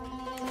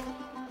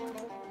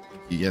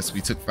 Yes,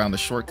 we found a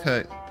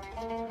shortcut.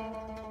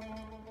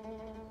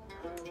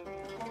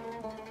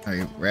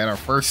 Alright, we're at our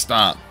first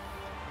stop.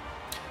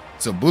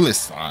 So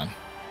Bulistan.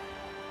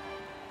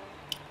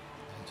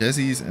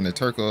 Jesse's and the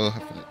Turco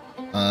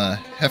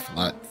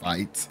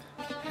Heflites.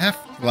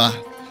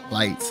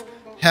 Heflites.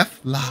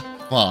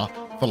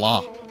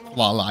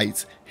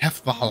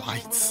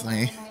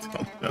 I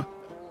don't know.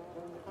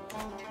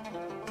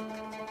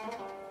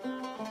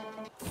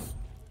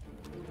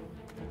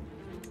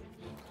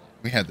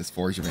 We had this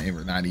fortune and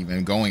we're not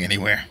even going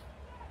anywhere.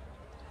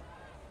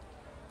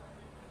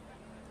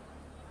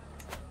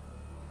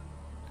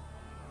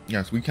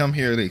 Yes, we come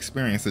here to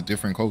experience the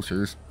different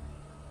cultures.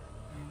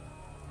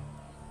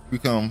 We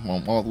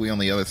come all the way on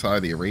the other side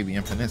of the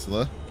Arabian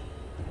Peninsula.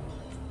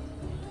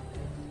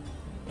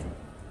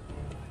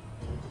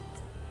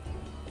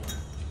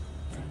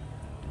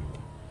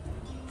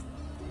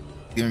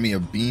 Giving me a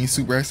bean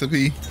soup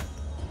recipe.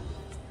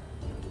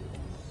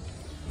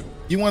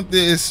 You want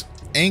this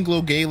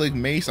Anglo-Gaelic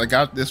mace? I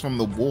got this from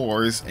the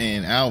wars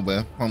in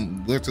Alba,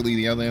 from literally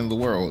the other end of the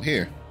world.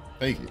 Here,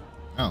 take it.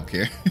 I don't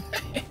care.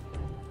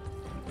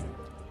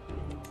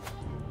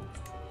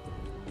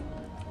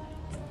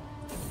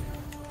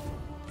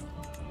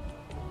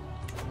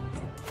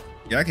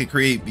 Yeah, I could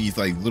create these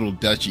like little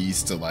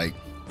duchies to like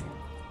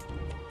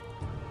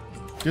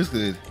just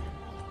good.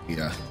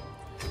 Yeah.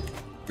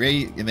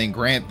 Great, and then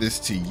grant this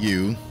to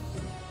you.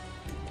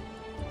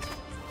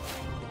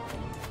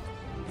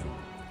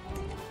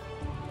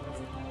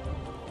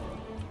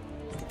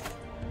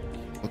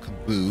 Look a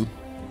boo.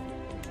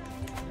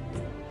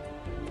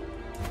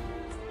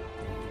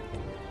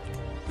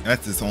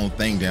 That's its own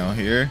thing down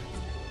here.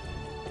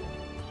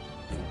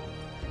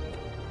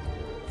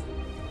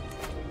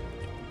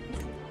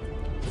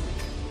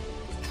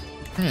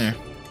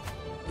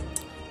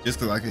 Just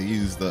because I could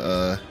use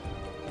the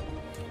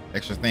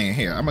extra thing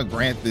here, I'm gonna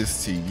grant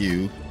this to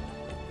you.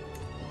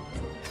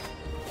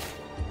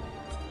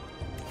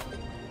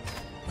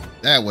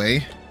 That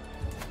way,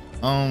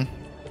 it's all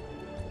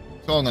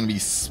gonna be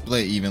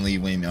split evenly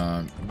when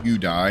you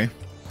die.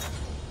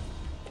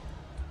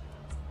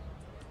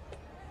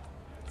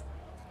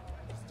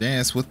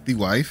 Dance with the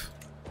wife.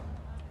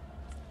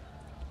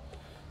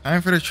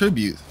 Time for the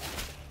tribute.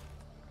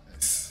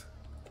 Yes.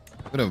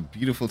 What a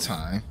beautiful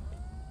time.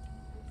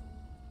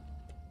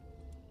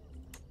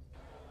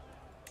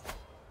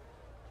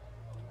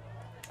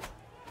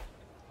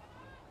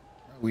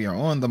 We are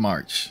on the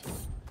march.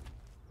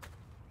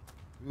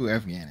 Ooh,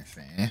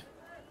 Afghanistan.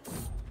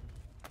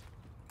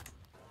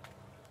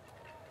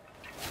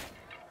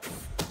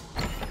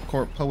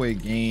 Court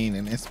poet gain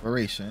and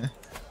inspiration.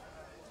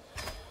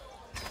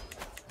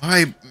 All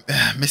right,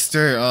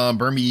 Mr.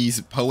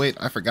 Burmese poet.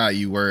 I forgot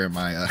you were in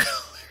my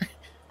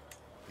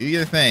do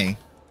your thing.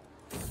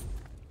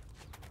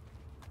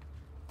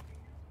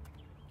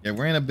 Yeah,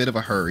 we're in a bit of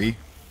a hurry.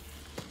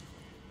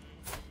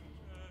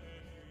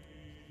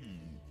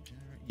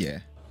 Yeah.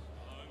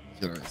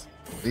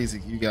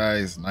 Basic you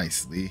guys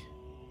nicely.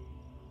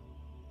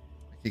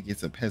 I could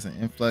get a peasant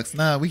influx.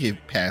 Nah, we could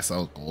pass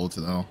out gold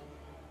though.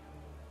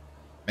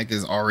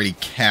 Mecca's already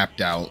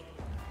capped out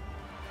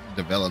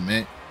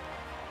development.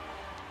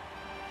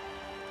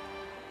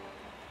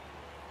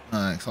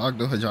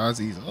 Sogdo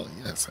Hijazis. Oh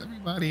yes,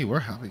 everybody, we're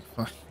having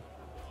fun.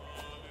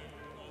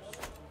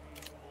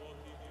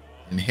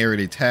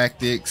 Inherited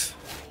tactics.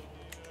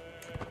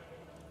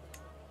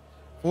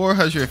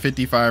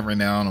 455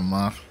 renown a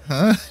month.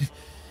 Huh?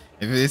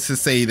 If it's to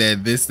say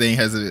that this thing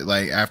has a,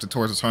 like after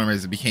towards the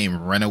tournaments, it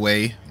became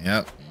runaway.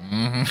 Yep.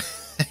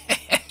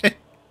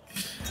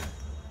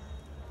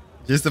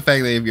 Just the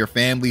fact that if your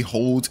family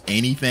holds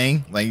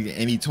anything, like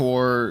any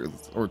tour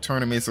or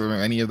tournaments or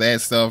any of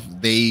that stuff,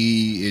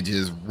 it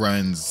just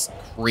runs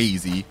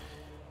crazy.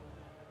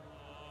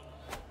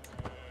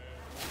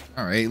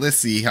 All right, let's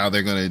see how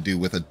they're gonna do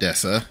with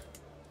Odessa.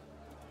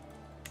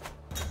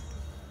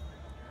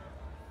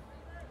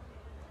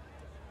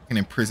 You can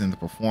imprison the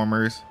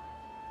performers.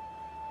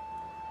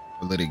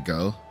 Or let it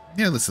go.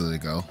 Yeah, let's let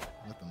it go.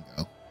 Let them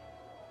go.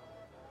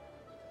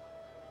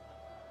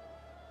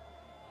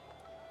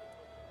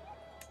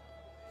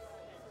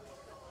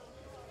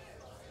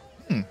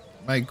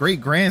 My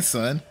great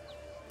grandson,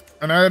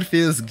 Bernard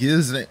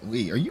gives it.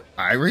 Wait, are you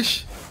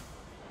Irish?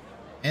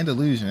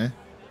 Andalusian,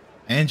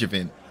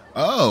 Angevin.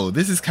 Oh,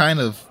 this is kind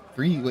of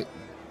free. Wait,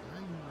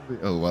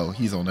 oh well,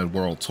 he's on a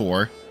world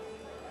tour.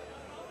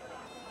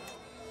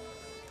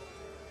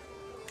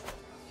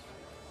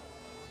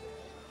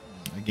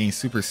 Again,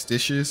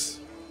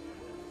 superstitious.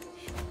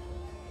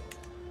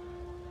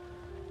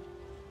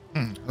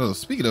 Oh,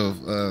 speaking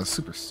of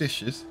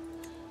superstitious.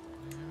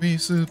 Be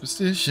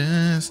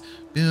superstitious,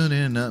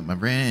 building up my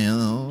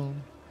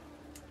realm.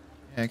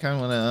 Yeah, I kind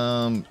of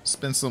want to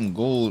spend some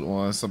gold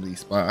on some of these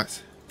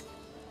spots.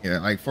 Yeah,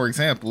 like for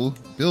example,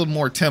 build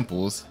more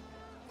temples.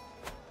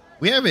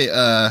 We have it.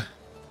 I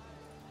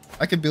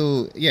could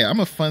build. Yeah, I'm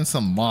gonna fund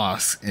some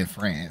mosques in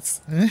France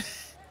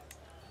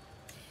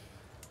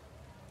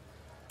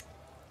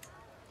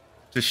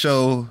to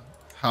show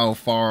how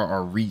far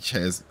our reach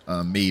has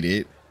made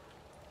it.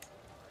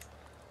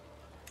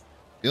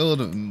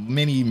 Build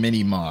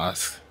many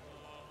mosques.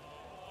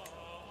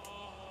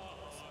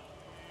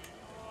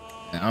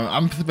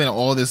 I'm spending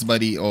all this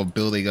money on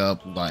building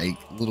up like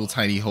little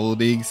tiny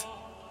holdings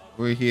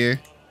over here.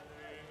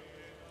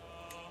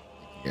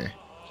 Here,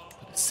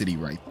 put a city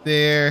right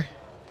there.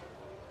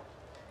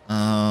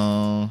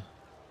 Build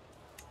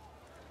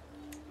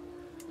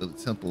a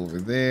temple over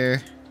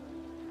there,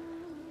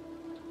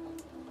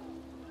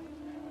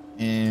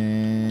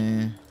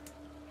 and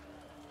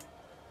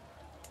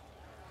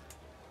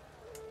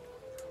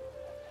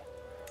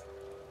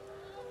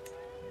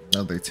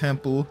another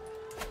temple.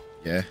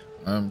 Yeah,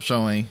 I'm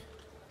showing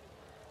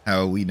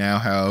how we now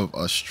have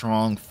a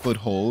strong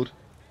foothold,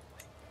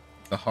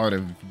 the heart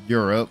of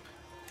Europe.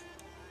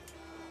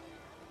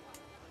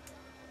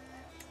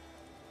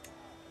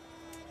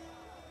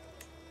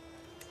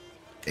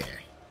 There.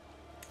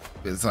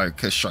 It's like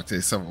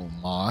constructed several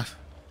mosques.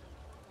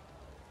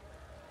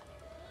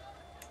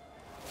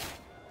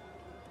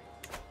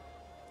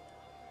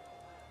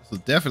 This will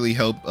definitely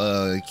help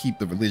keep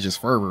the religious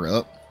fervor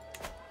up.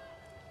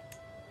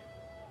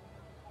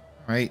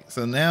 Right,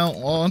 so now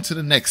on to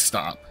the next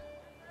stop.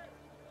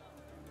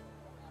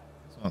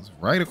 This one's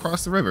right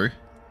across the river.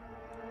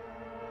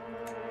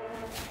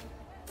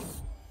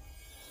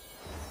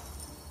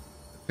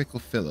 Fickle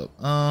Philip.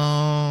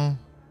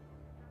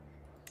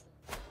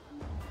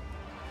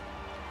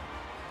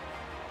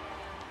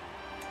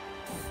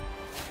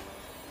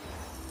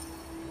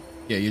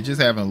 Yeah, you're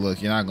just having a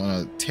look. You're not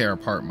gonna tear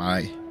apart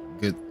my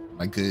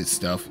good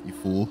stuff, you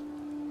fool.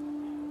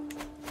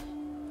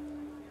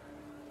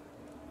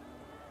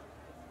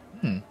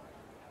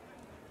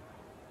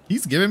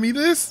 He's giving me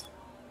this?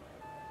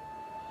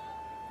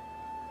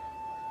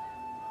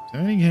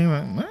 Turning him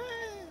out.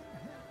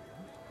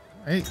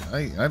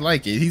 I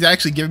like it. He's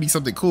actually giving me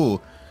something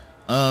cool.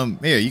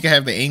 Here, you can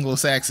have the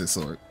Anglo-Saxon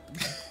sword.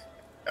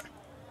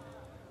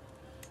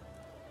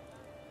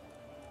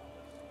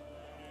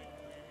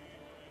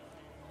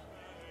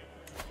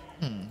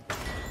 Yeah,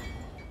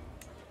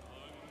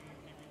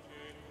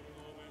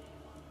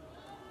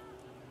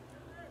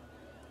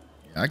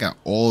 I got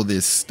all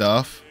this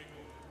stuff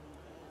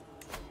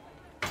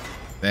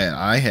that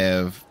I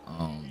have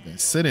been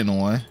sitting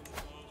on.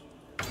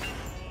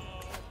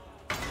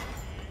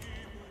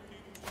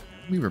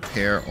 Let me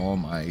repair all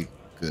my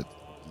good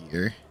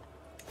gear.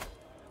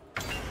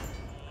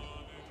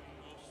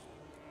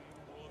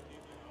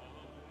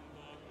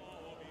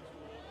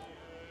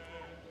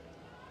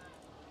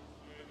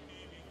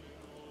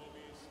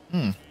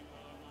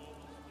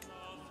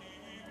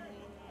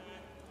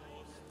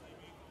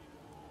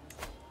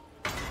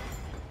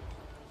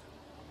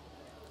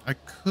 I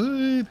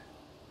could.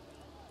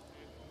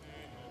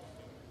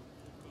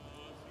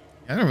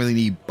 I don't really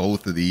need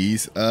both of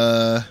these.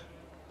 Yeah,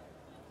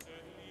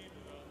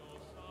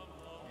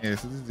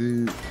 so this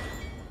dude.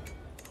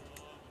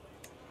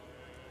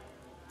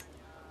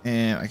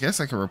 And I guess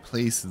I can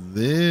replace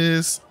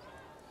this.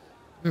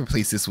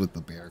 Replace this with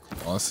the bear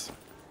claws.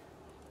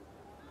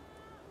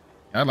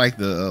 I like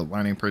the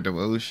lining per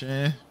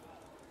devotion.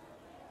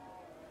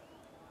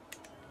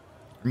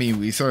 I mean,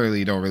 we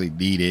certainly don't really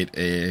need it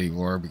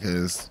anymore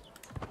because,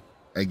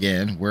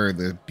 again, we're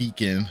the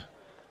beacon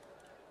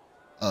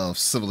of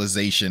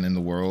civilization in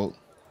the world.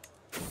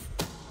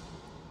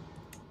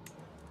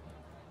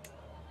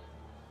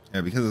 Yeah,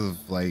 because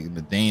of like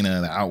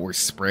Medina, the outward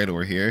spread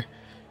over here.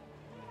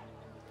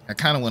 I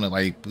kind of want to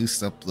like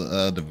boost up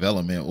the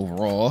development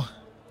overall.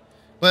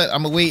 But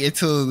I'm gonna wait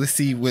until let's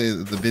see what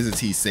the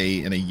visities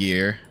say in a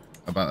year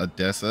about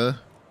Odessa.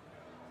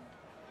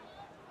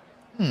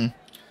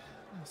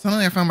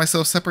 Suddenly I found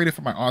myself separated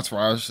from my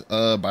entourage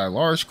by a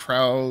large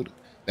crowd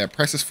that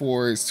presses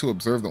forwards to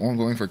observe the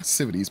ongoing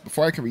festivities.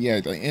 Before I can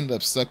react, I end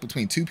up stuck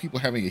between two people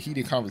having a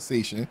heated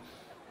conversation.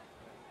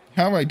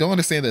 However, I don't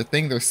understand the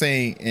thing they're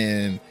saying,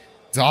 and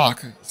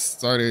Doc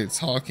started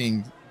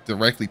talking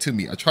directly to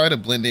me. I try to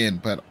blend in,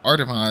 but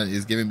Artemon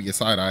is giving me a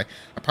side eye.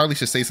 I probably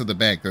should say something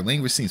back. Their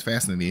language seems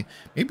fascinating.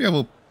 Maybe I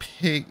will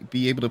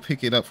be able to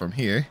pick it up from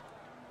here.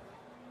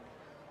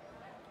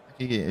 I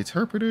can get an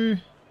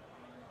interpreter.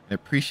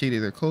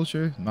 Appreciated their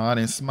culture. Nod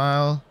and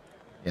smile.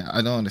 Yeah,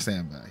 I don't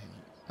understand, but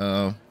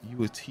you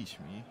will teach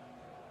me.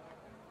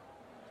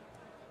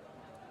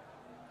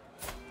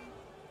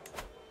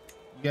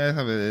 You guys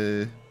have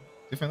a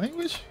different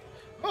language?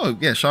 Oh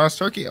yeah, Shaw's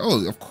Turkey.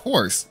 Oh, of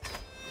course.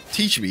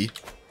 Teach me.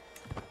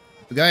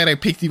 The guy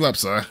that picked you up,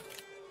 sir.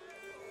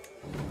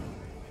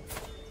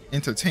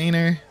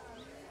 Entertainer.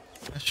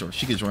 Not sure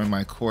she could join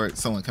my court.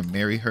 Someone can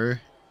marry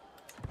her.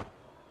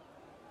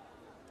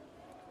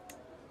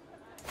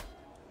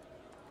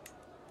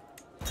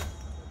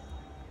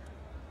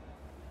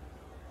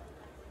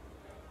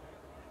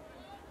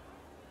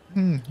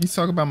 He's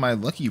talking about my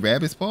lucky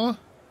rabbit's paw?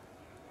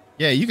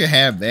 Yeah, you can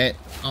have that.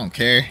 I don't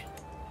care.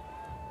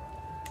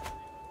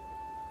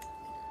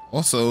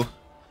 Also,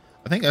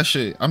 I think I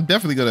should. I'm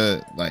definitely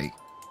gonna, like,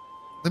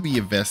 let me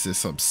invest in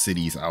some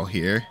cities out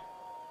here.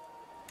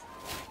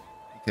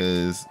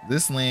 Because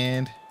this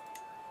land,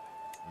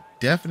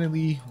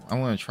 definitely, I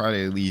want to try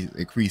to at least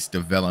increase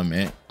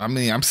development. I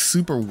mean, I'm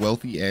super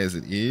wealthy as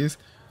it is,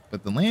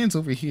 but the lands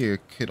over here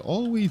could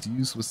always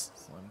use with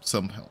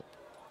some help.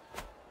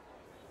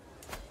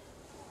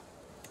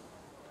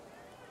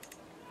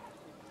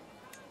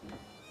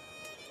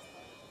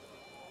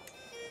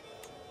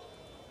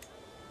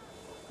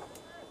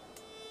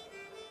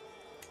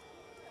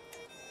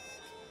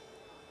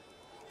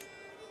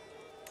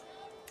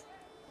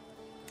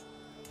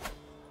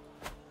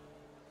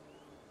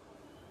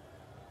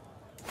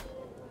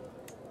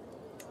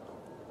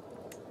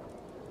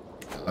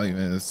 Oh, you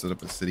man, set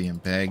up a city in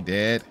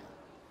Baghdad.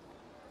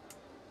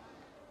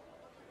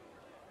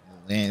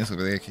 The lands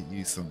over there could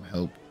use some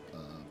help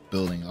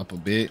building up a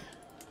bit.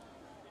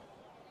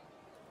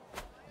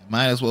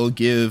 Might as well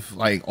give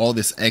like all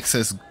this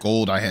excess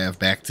gold I have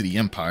back to the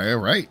Empire,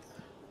 right?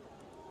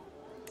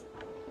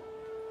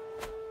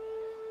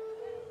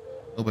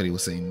 Nobody will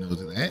say no to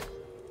that.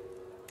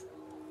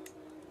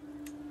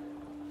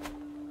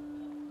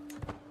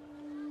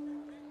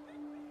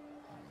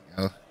 There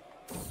we go.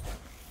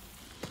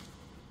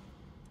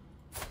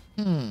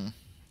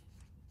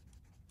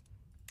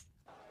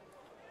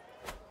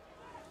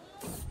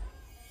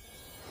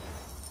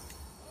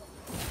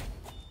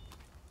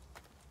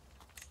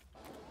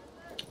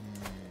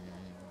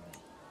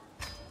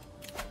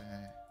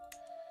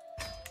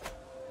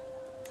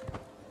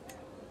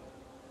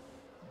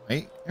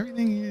 Right,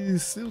 everything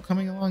is still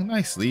coming along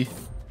nicely.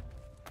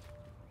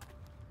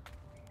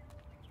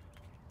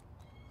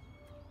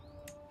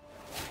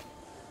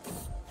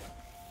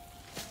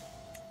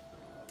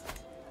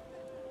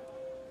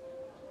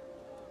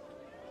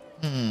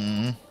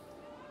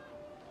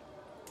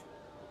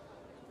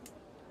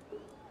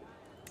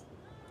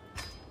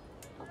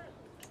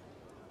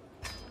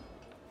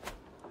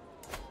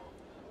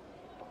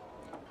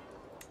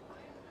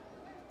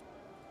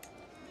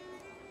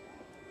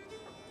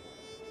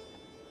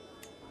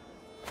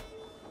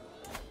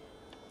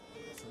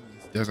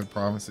 Desert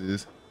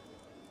provinces.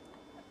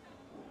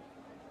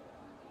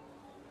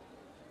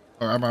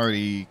 Or I'm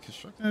already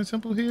constructing a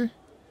temple here.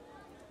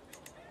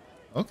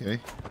 Okay.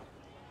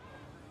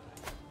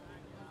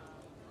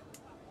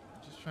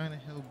 Just trying to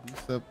help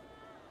boost up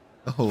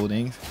the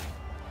holdings.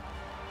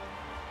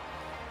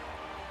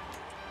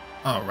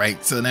 All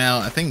right, so now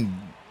I think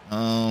we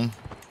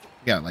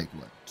got like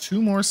what,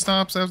 2 more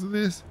stops after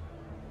this?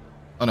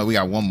 Oh no, we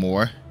got 1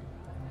 more.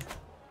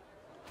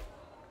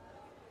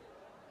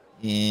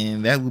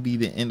 And that will be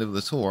the end of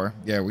the tour.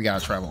 Yeah, we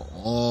gotta travel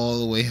all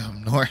the way up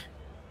north.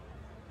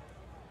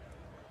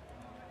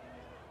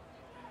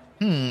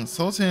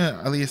 Sultan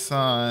Ali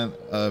Hassan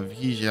of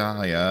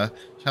Hijaya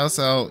shouts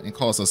out and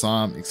calls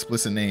Assam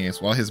explicit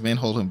names while his men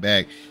hold him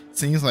back.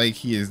 Seems like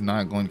he is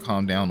not going to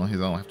calm down on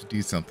his own. Have to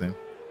do something.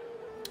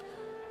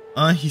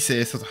 He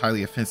says something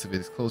highly offensive in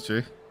his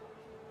culture.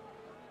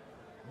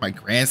 My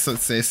grandson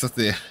says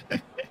something.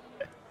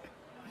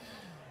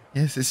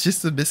 Yes, it's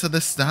just a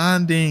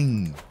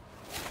misunderstanding.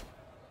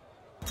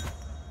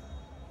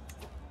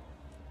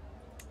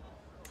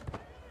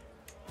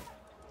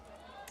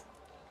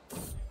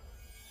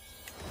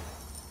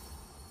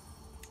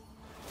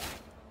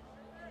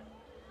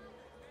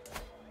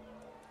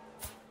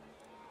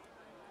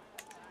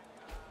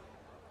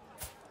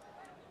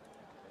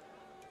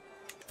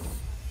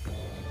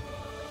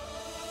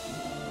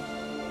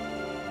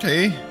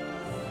 Okay,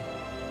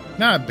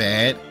 not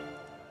bad.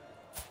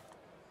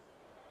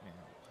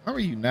 How are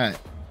you not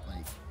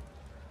like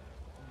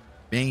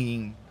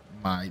banging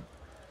my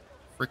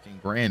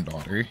freaking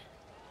granddaughter.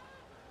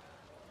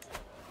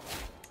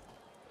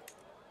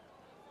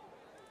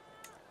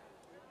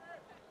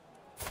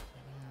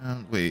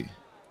 Wait.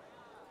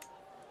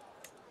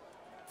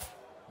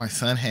 My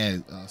son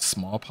had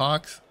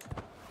smallpox?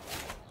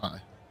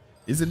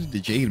 Visited the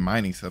Jade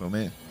Mining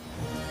Settlement.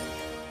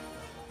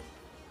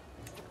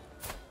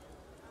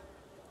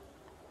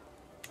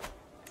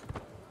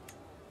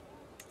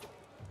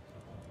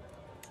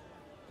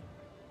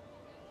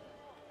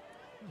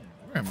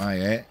 Where am I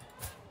at?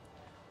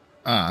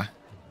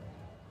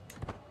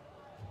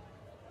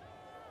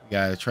 We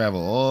gotta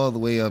travel all the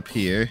way up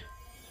here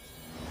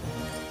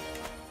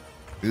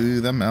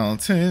through the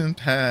mountain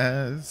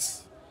pass.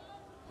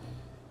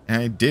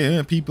 I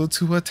dare people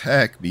to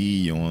attack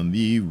me on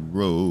the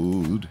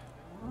road.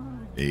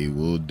 They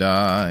will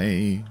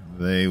die.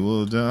 They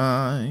will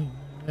die.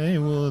 They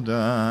will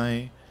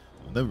die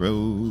on the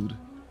road.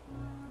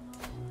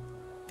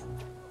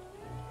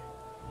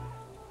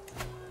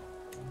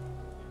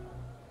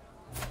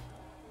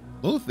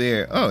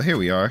 Lothair. Oh, here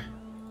we are.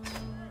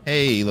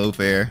 Hey,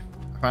 Lothair.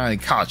 I finally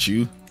caught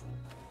you.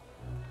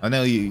 I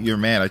know you're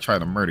mad I tried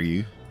to murder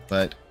you,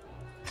 but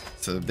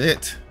it's a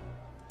bit.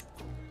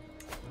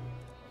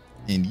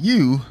 And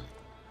you,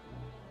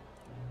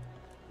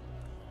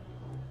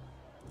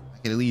 I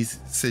could at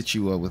least set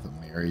you up with a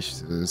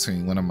marriage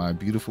between one of my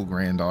beautiful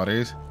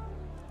granddaughters.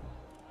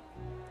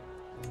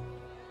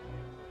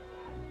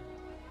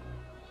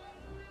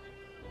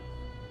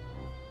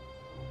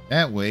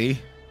 That way, you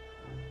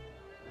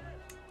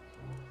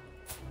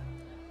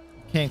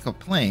can't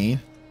complain.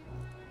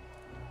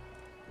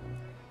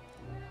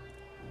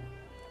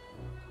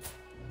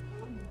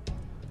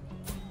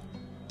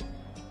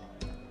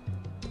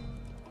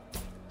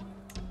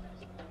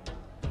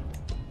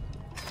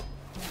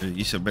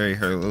 You should bury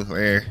her with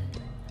air.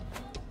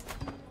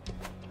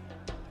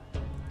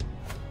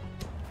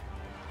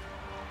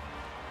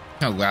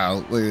 Oh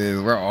wow,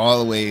 we're all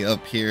the way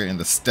up here in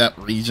the steppe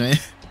region.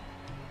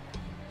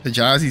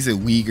 Hijazi said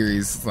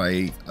Uyghurs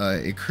like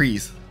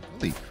increase.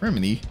 Holy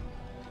criminy.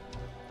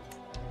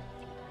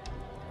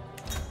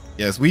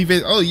 Yes, we've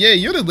been. Oh yeah,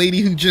 you're the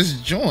lady who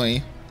just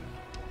joined.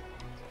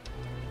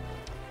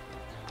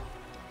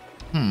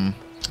 Oh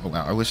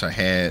wow, I wish I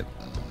had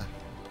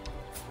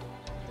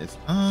this.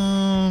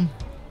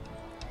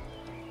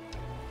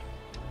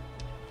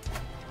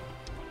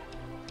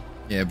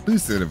 Yeah,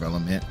 booster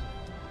development.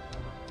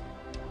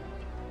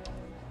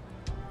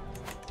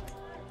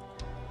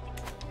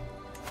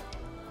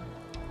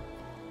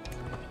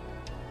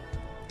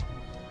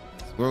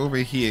 So we're over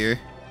here.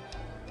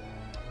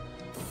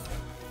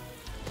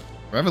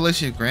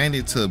 Revelation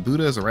granted to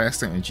Buddha,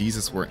 Zoroaster, and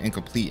Jesus were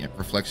incomplete and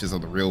reflections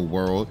of the real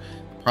world.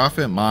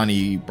 Prophet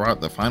Mani brought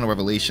the final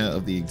revelation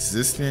of the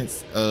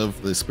existence of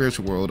the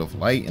spiritual world of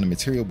light and the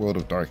material world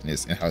of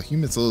darkness, and how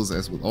human souls,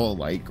 as with all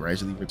light,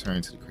 gradually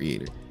return to the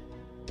Creator.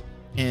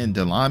 And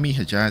Dalami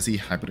Hijazi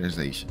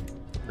hybridization.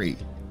 Great.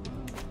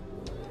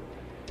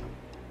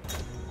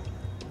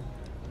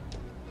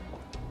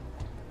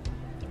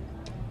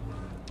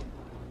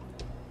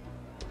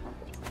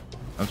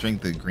 I'll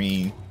drink the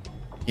green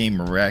game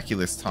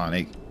miraculous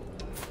tonic.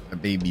 My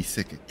baby's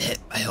sick.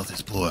 My health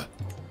is poor.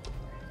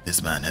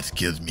 This man has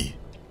killed me.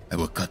 I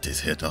will cut his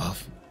head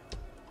off.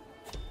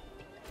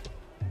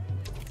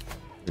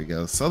 Here we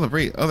go.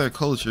 Celebrate other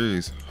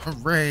cultures.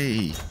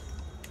 Hooray!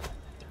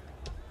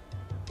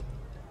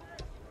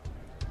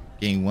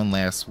 Gain one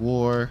last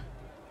war.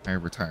 I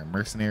retire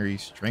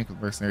mercenaries. Strength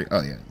of mercenary.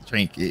 Oh yeah,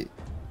 drink it.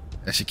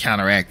 That should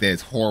counteract that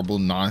horrible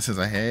nonsense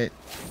I had.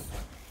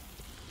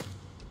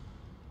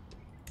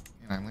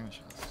 And I learned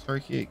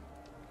Turkic.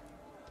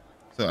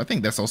 So I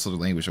think that's also the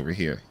language over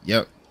here.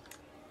 Yep.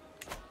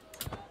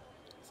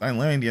 So I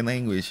learned your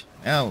language.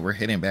 Now we're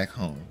heading back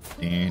home.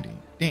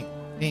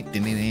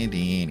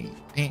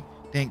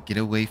 Get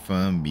away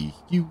from me,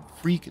 you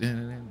freak.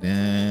 On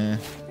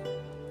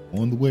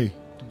the way.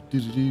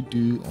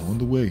 On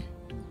the way.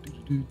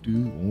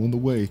 On the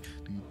way.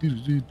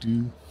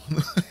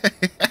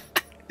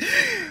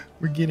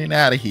 We're getting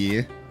out of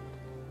here.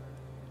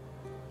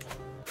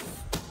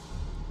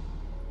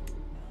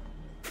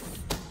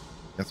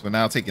 Guess we're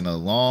now taking a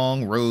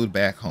long road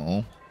back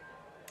home.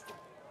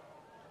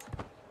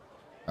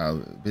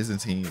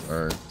 Byzantines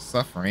are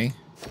suffering.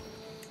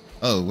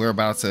 Oh, we're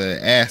about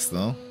to ask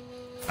them.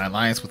 My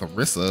alliance with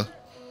Orissa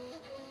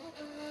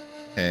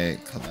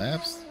had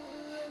collapsed.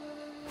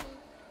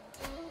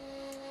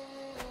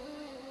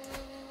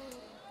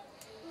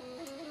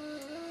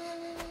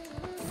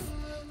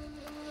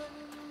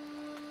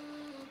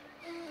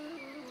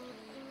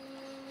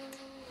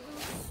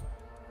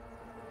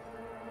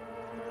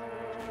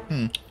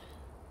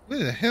 What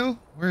the hell?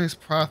 Where is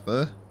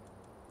Protha?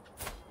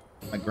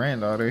 My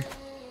granddaughter.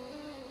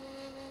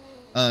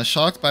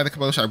 Shocked by the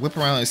commotion, I whip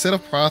around. Instead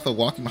of Protha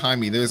walking behind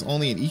me, there's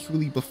only an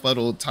equally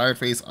befuddled,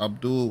 tired-faced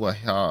Abdul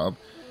Wahab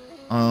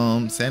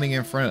standing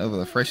in front of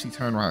a freshly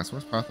turned rocks.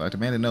 Where's Protha? I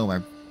demand to know,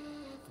 my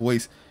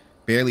voice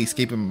barely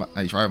escaping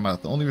my dry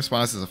mouth. The only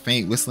response is a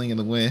faint whistling in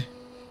the wind.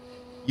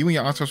 You and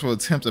your entourage will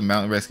attempt a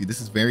mountain rescue. This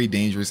is very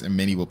dangerous and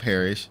many will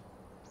perish.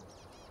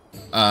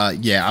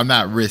 Yeah, I'm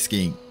not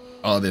risking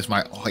all this.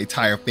 My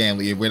entire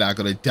family, and we're not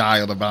gonna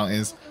die on the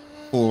mountains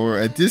for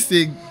a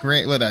distant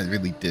well, not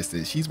really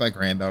distant. She's my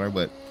granddaughter,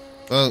 but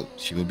well,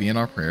 she will be in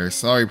our prayers.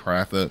 Sorry,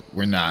 Pratha,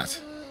 we're not.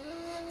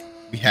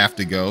 We have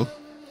to go.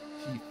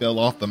 She fell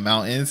off the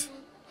mountains.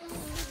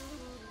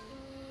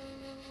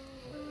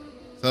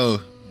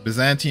 So,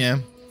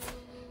 Byzantium,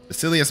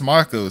 Basilius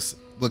Marcos,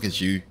 look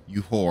at you,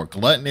 you whore.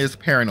 Gluttonous,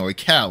 paranoid,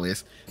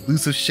 callous,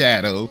 elusive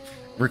shadow,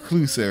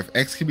 reclusive,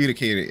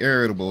 excommunicated,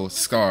 irritable,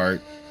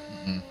 scarred.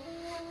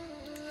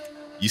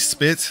 You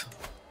spit?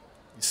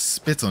 You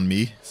spit on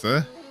me,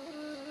 sir?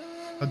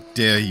 How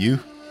dare you?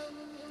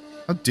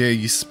 How dare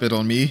you spit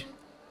on me?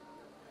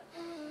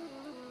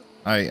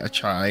 I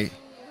tried.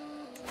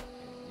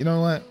 You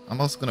know what?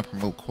 I'm also going to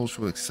promote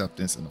cultural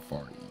acceptance in the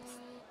Far East.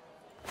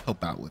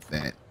 Help out with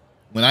that.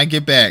 When I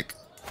get back,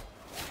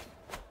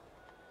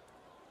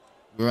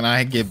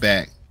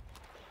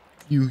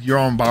 you're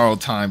on borrowed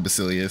time,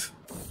 Basilius.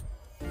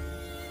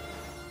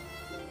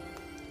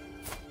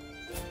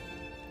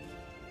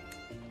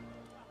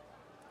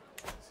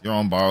 You're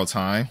on borrowed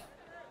time.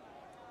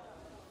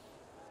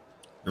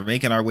 We're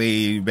making our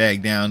way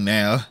back down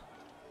now.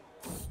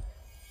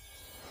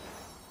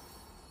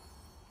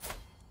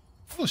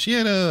 Oh, she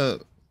had a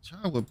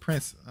child with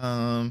Prince.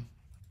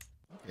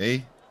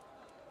 Okay.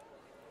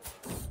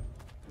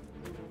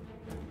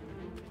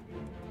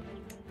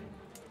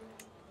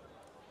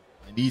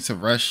 I need to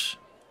rush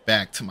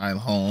back to my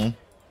home.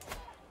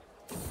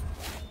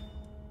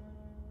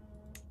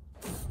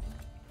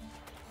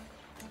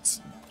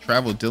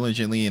 Travel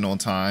diligently and on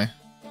time.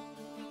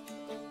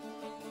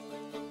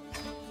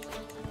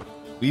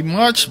 We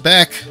march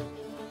back,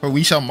 for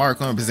we shall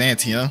mark on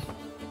Byzantium.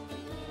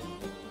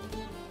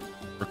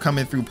 We're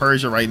coming through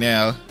Persia right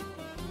now.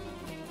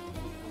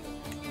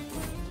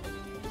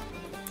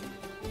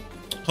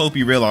 Hope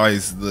you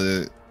realize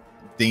the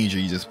danger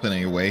you just put in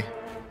your way.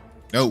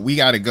 No, we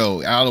gotta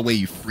go. Out of the way,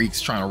 you freaks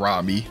trying to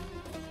rob me.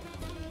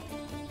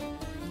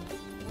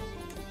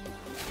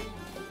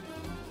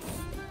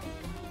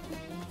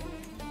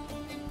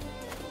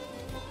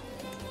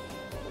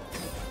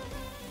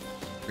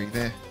 Right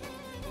there.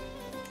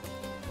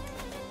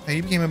 Hey,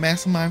 you became a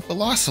mastermind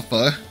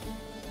philosopher.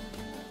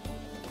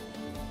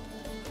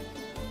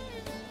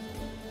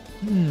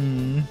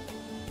 I'm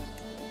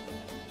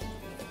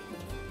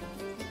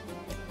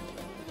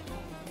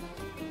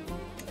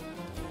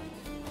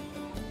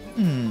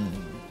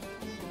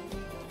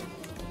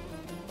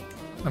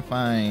gonna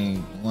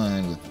find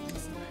one with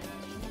this.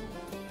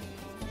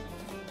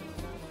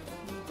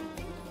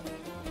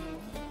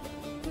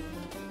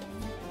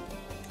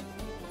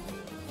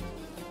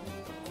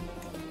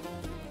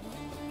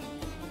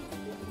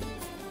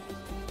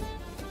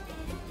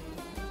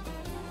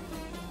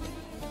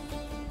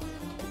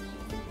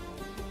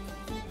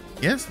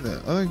 Yes, the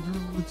other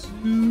girl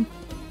too.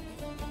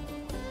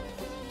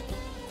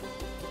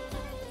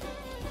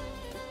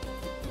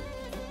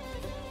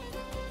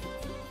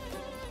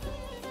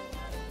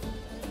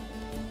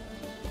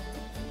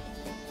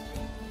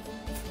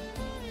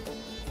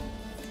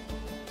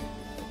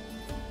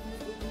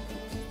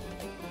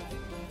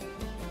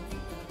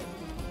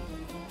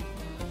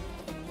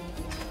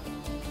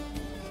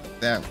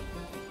 That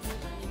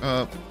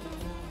up.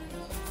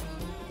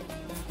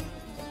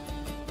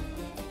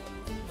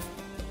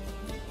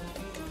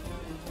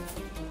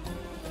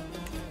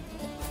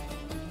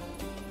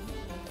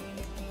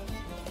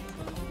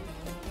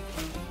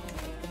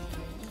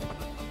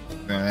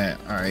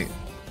 All right,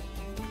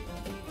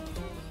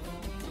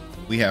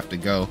 we have to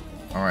go.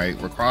 All right,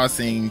 we're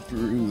crossing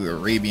through the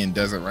Arabian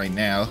desert right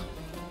now.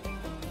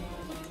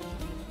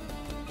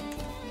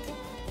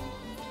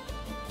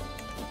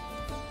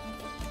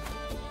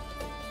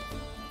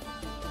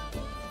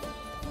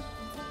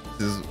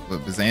 This is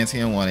what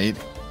Byzantium wanted.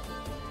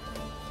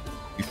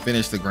 We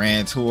finished the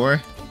grand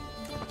tour.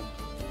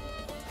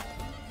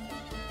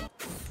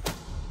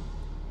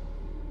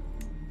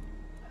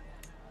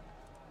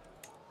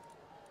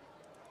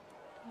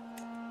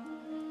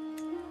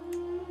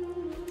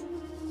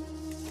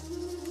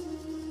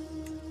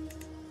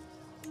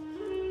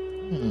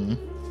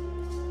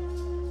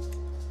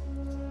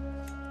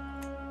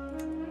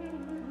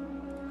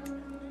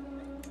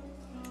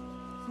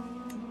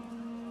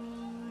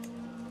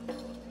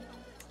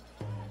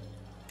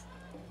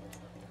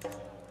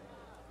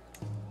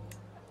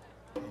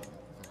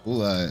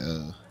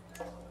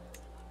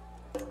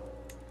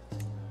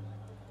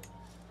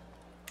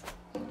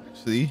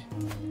 Actually,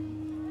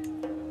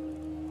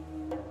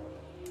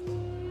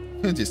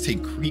 could just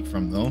take Crete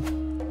from them.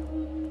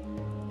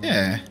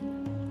 Yeah.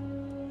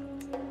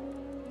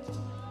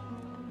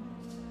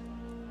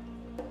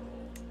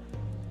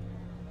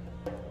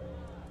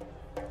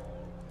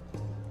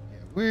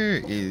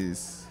 Where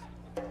is?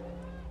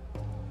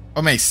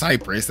 Oh, man,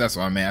 Cyprus. That's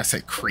what I meant. I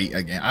said Crete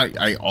again.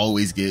 I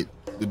always get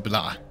the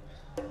blah.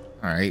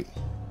 All right.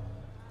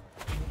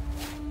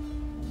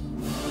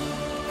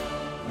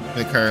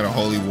 Declare the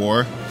holy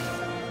war.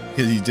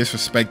 because he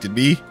disrespected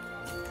me.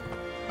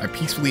 I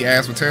peacefully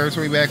asked for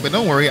territory back, but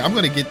don't worry, I'm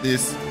gonna get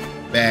this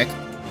back.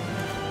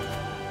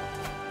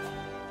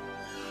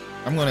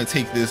 I'm gonna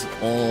take this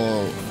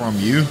all from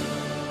you.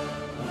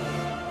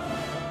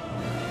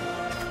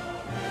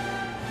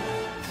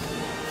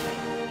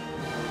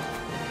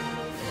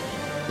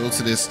 Go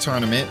to this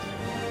tournament.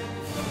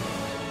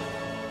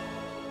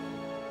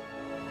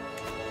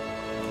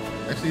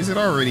 Actually, is it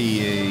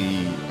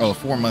already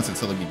 4 months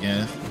until it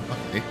begins?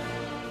 Okay.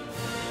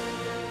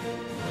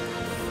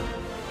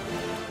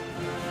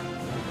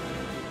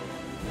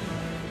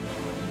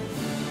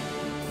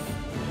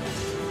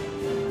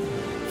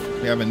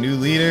 We have a new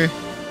leader.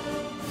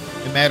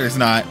 It matters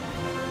not.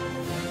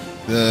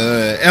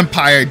 The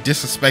Empire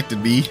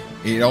disrespected me.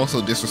 It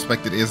also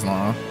disrespected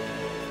Islam.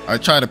 I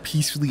try to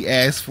peacefully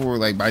ask for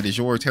like my de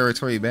jure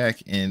territory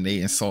back, and they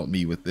insult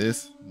me with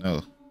this.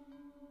 No,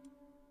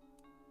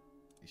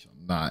 they shall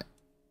not.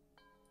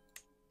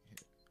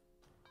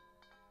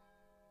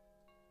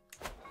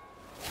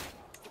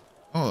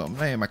 Oh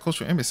man, my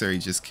cultural emissary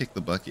just kicked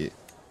the bucket.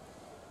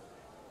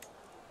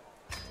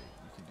 We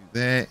can do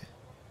that.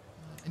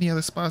 Any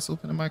other spots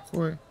open in my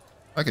court?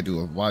 I could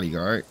do a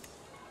bodyguard.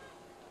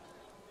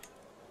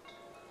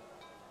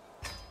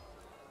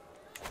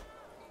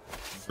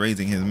 He's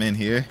raising his men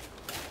here.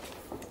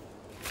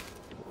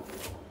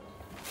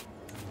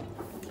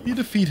 You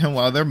defeat him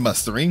while they're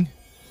mustering.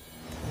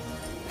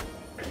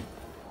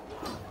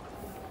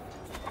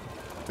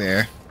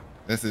 There.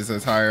 That's his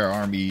entire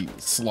army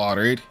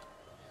slaughtered.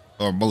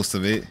 Or most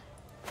of it.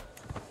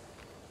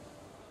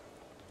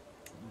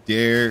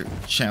 Dare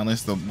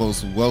challenge the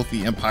most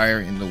wealthy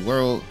empire in the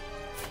world.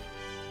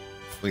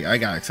 Wait, I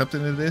got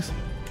accepted into this?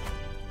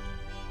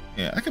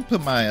 Yeah, I can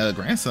put my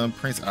grandson,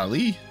 Prince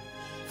Ali.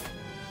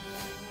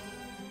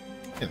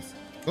 Yes,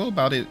 go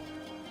about it.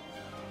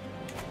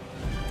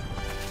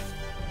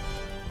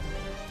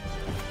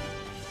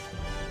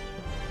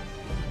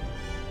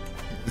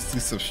 This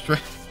is some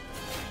stress.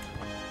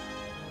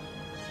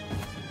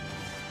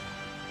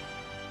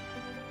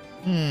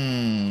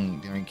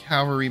 Daring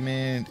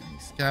cavalryman, daring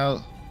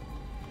scout.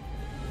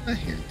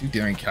 Here, do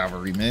daring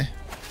cavalryman.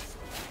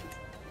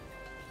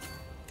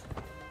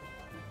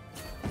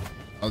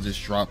 I'll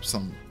just drop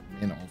some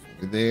men off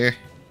over there.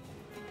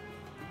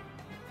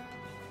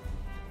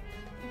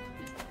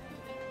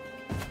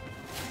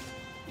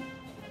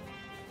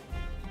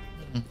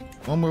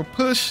 One more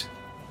push.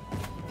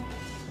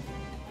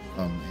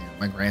 Oh man,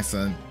 my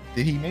grandson,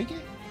 did he make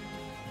it?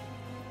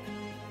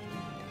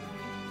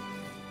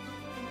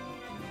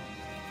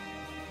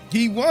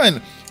 He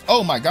won.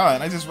 Oh my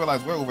god, I just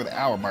realized we're over the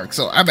hour mark,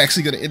 so I'm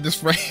actually going to end this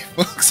frame,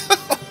 folks.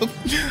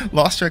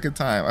 Lost track of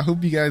time. I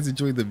hope you guys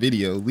enjoyed the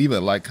video. Leave a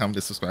like, comment,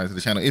 and subscribe to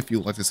the channel if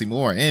you'd like to see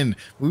more. And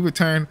when we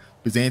return,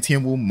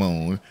 Byzantium will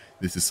moan.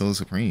 This is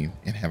SoloSupreme,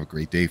 and have a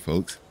great day,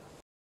 folks.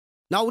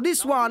 Now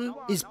this one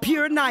is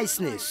pure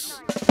niceness.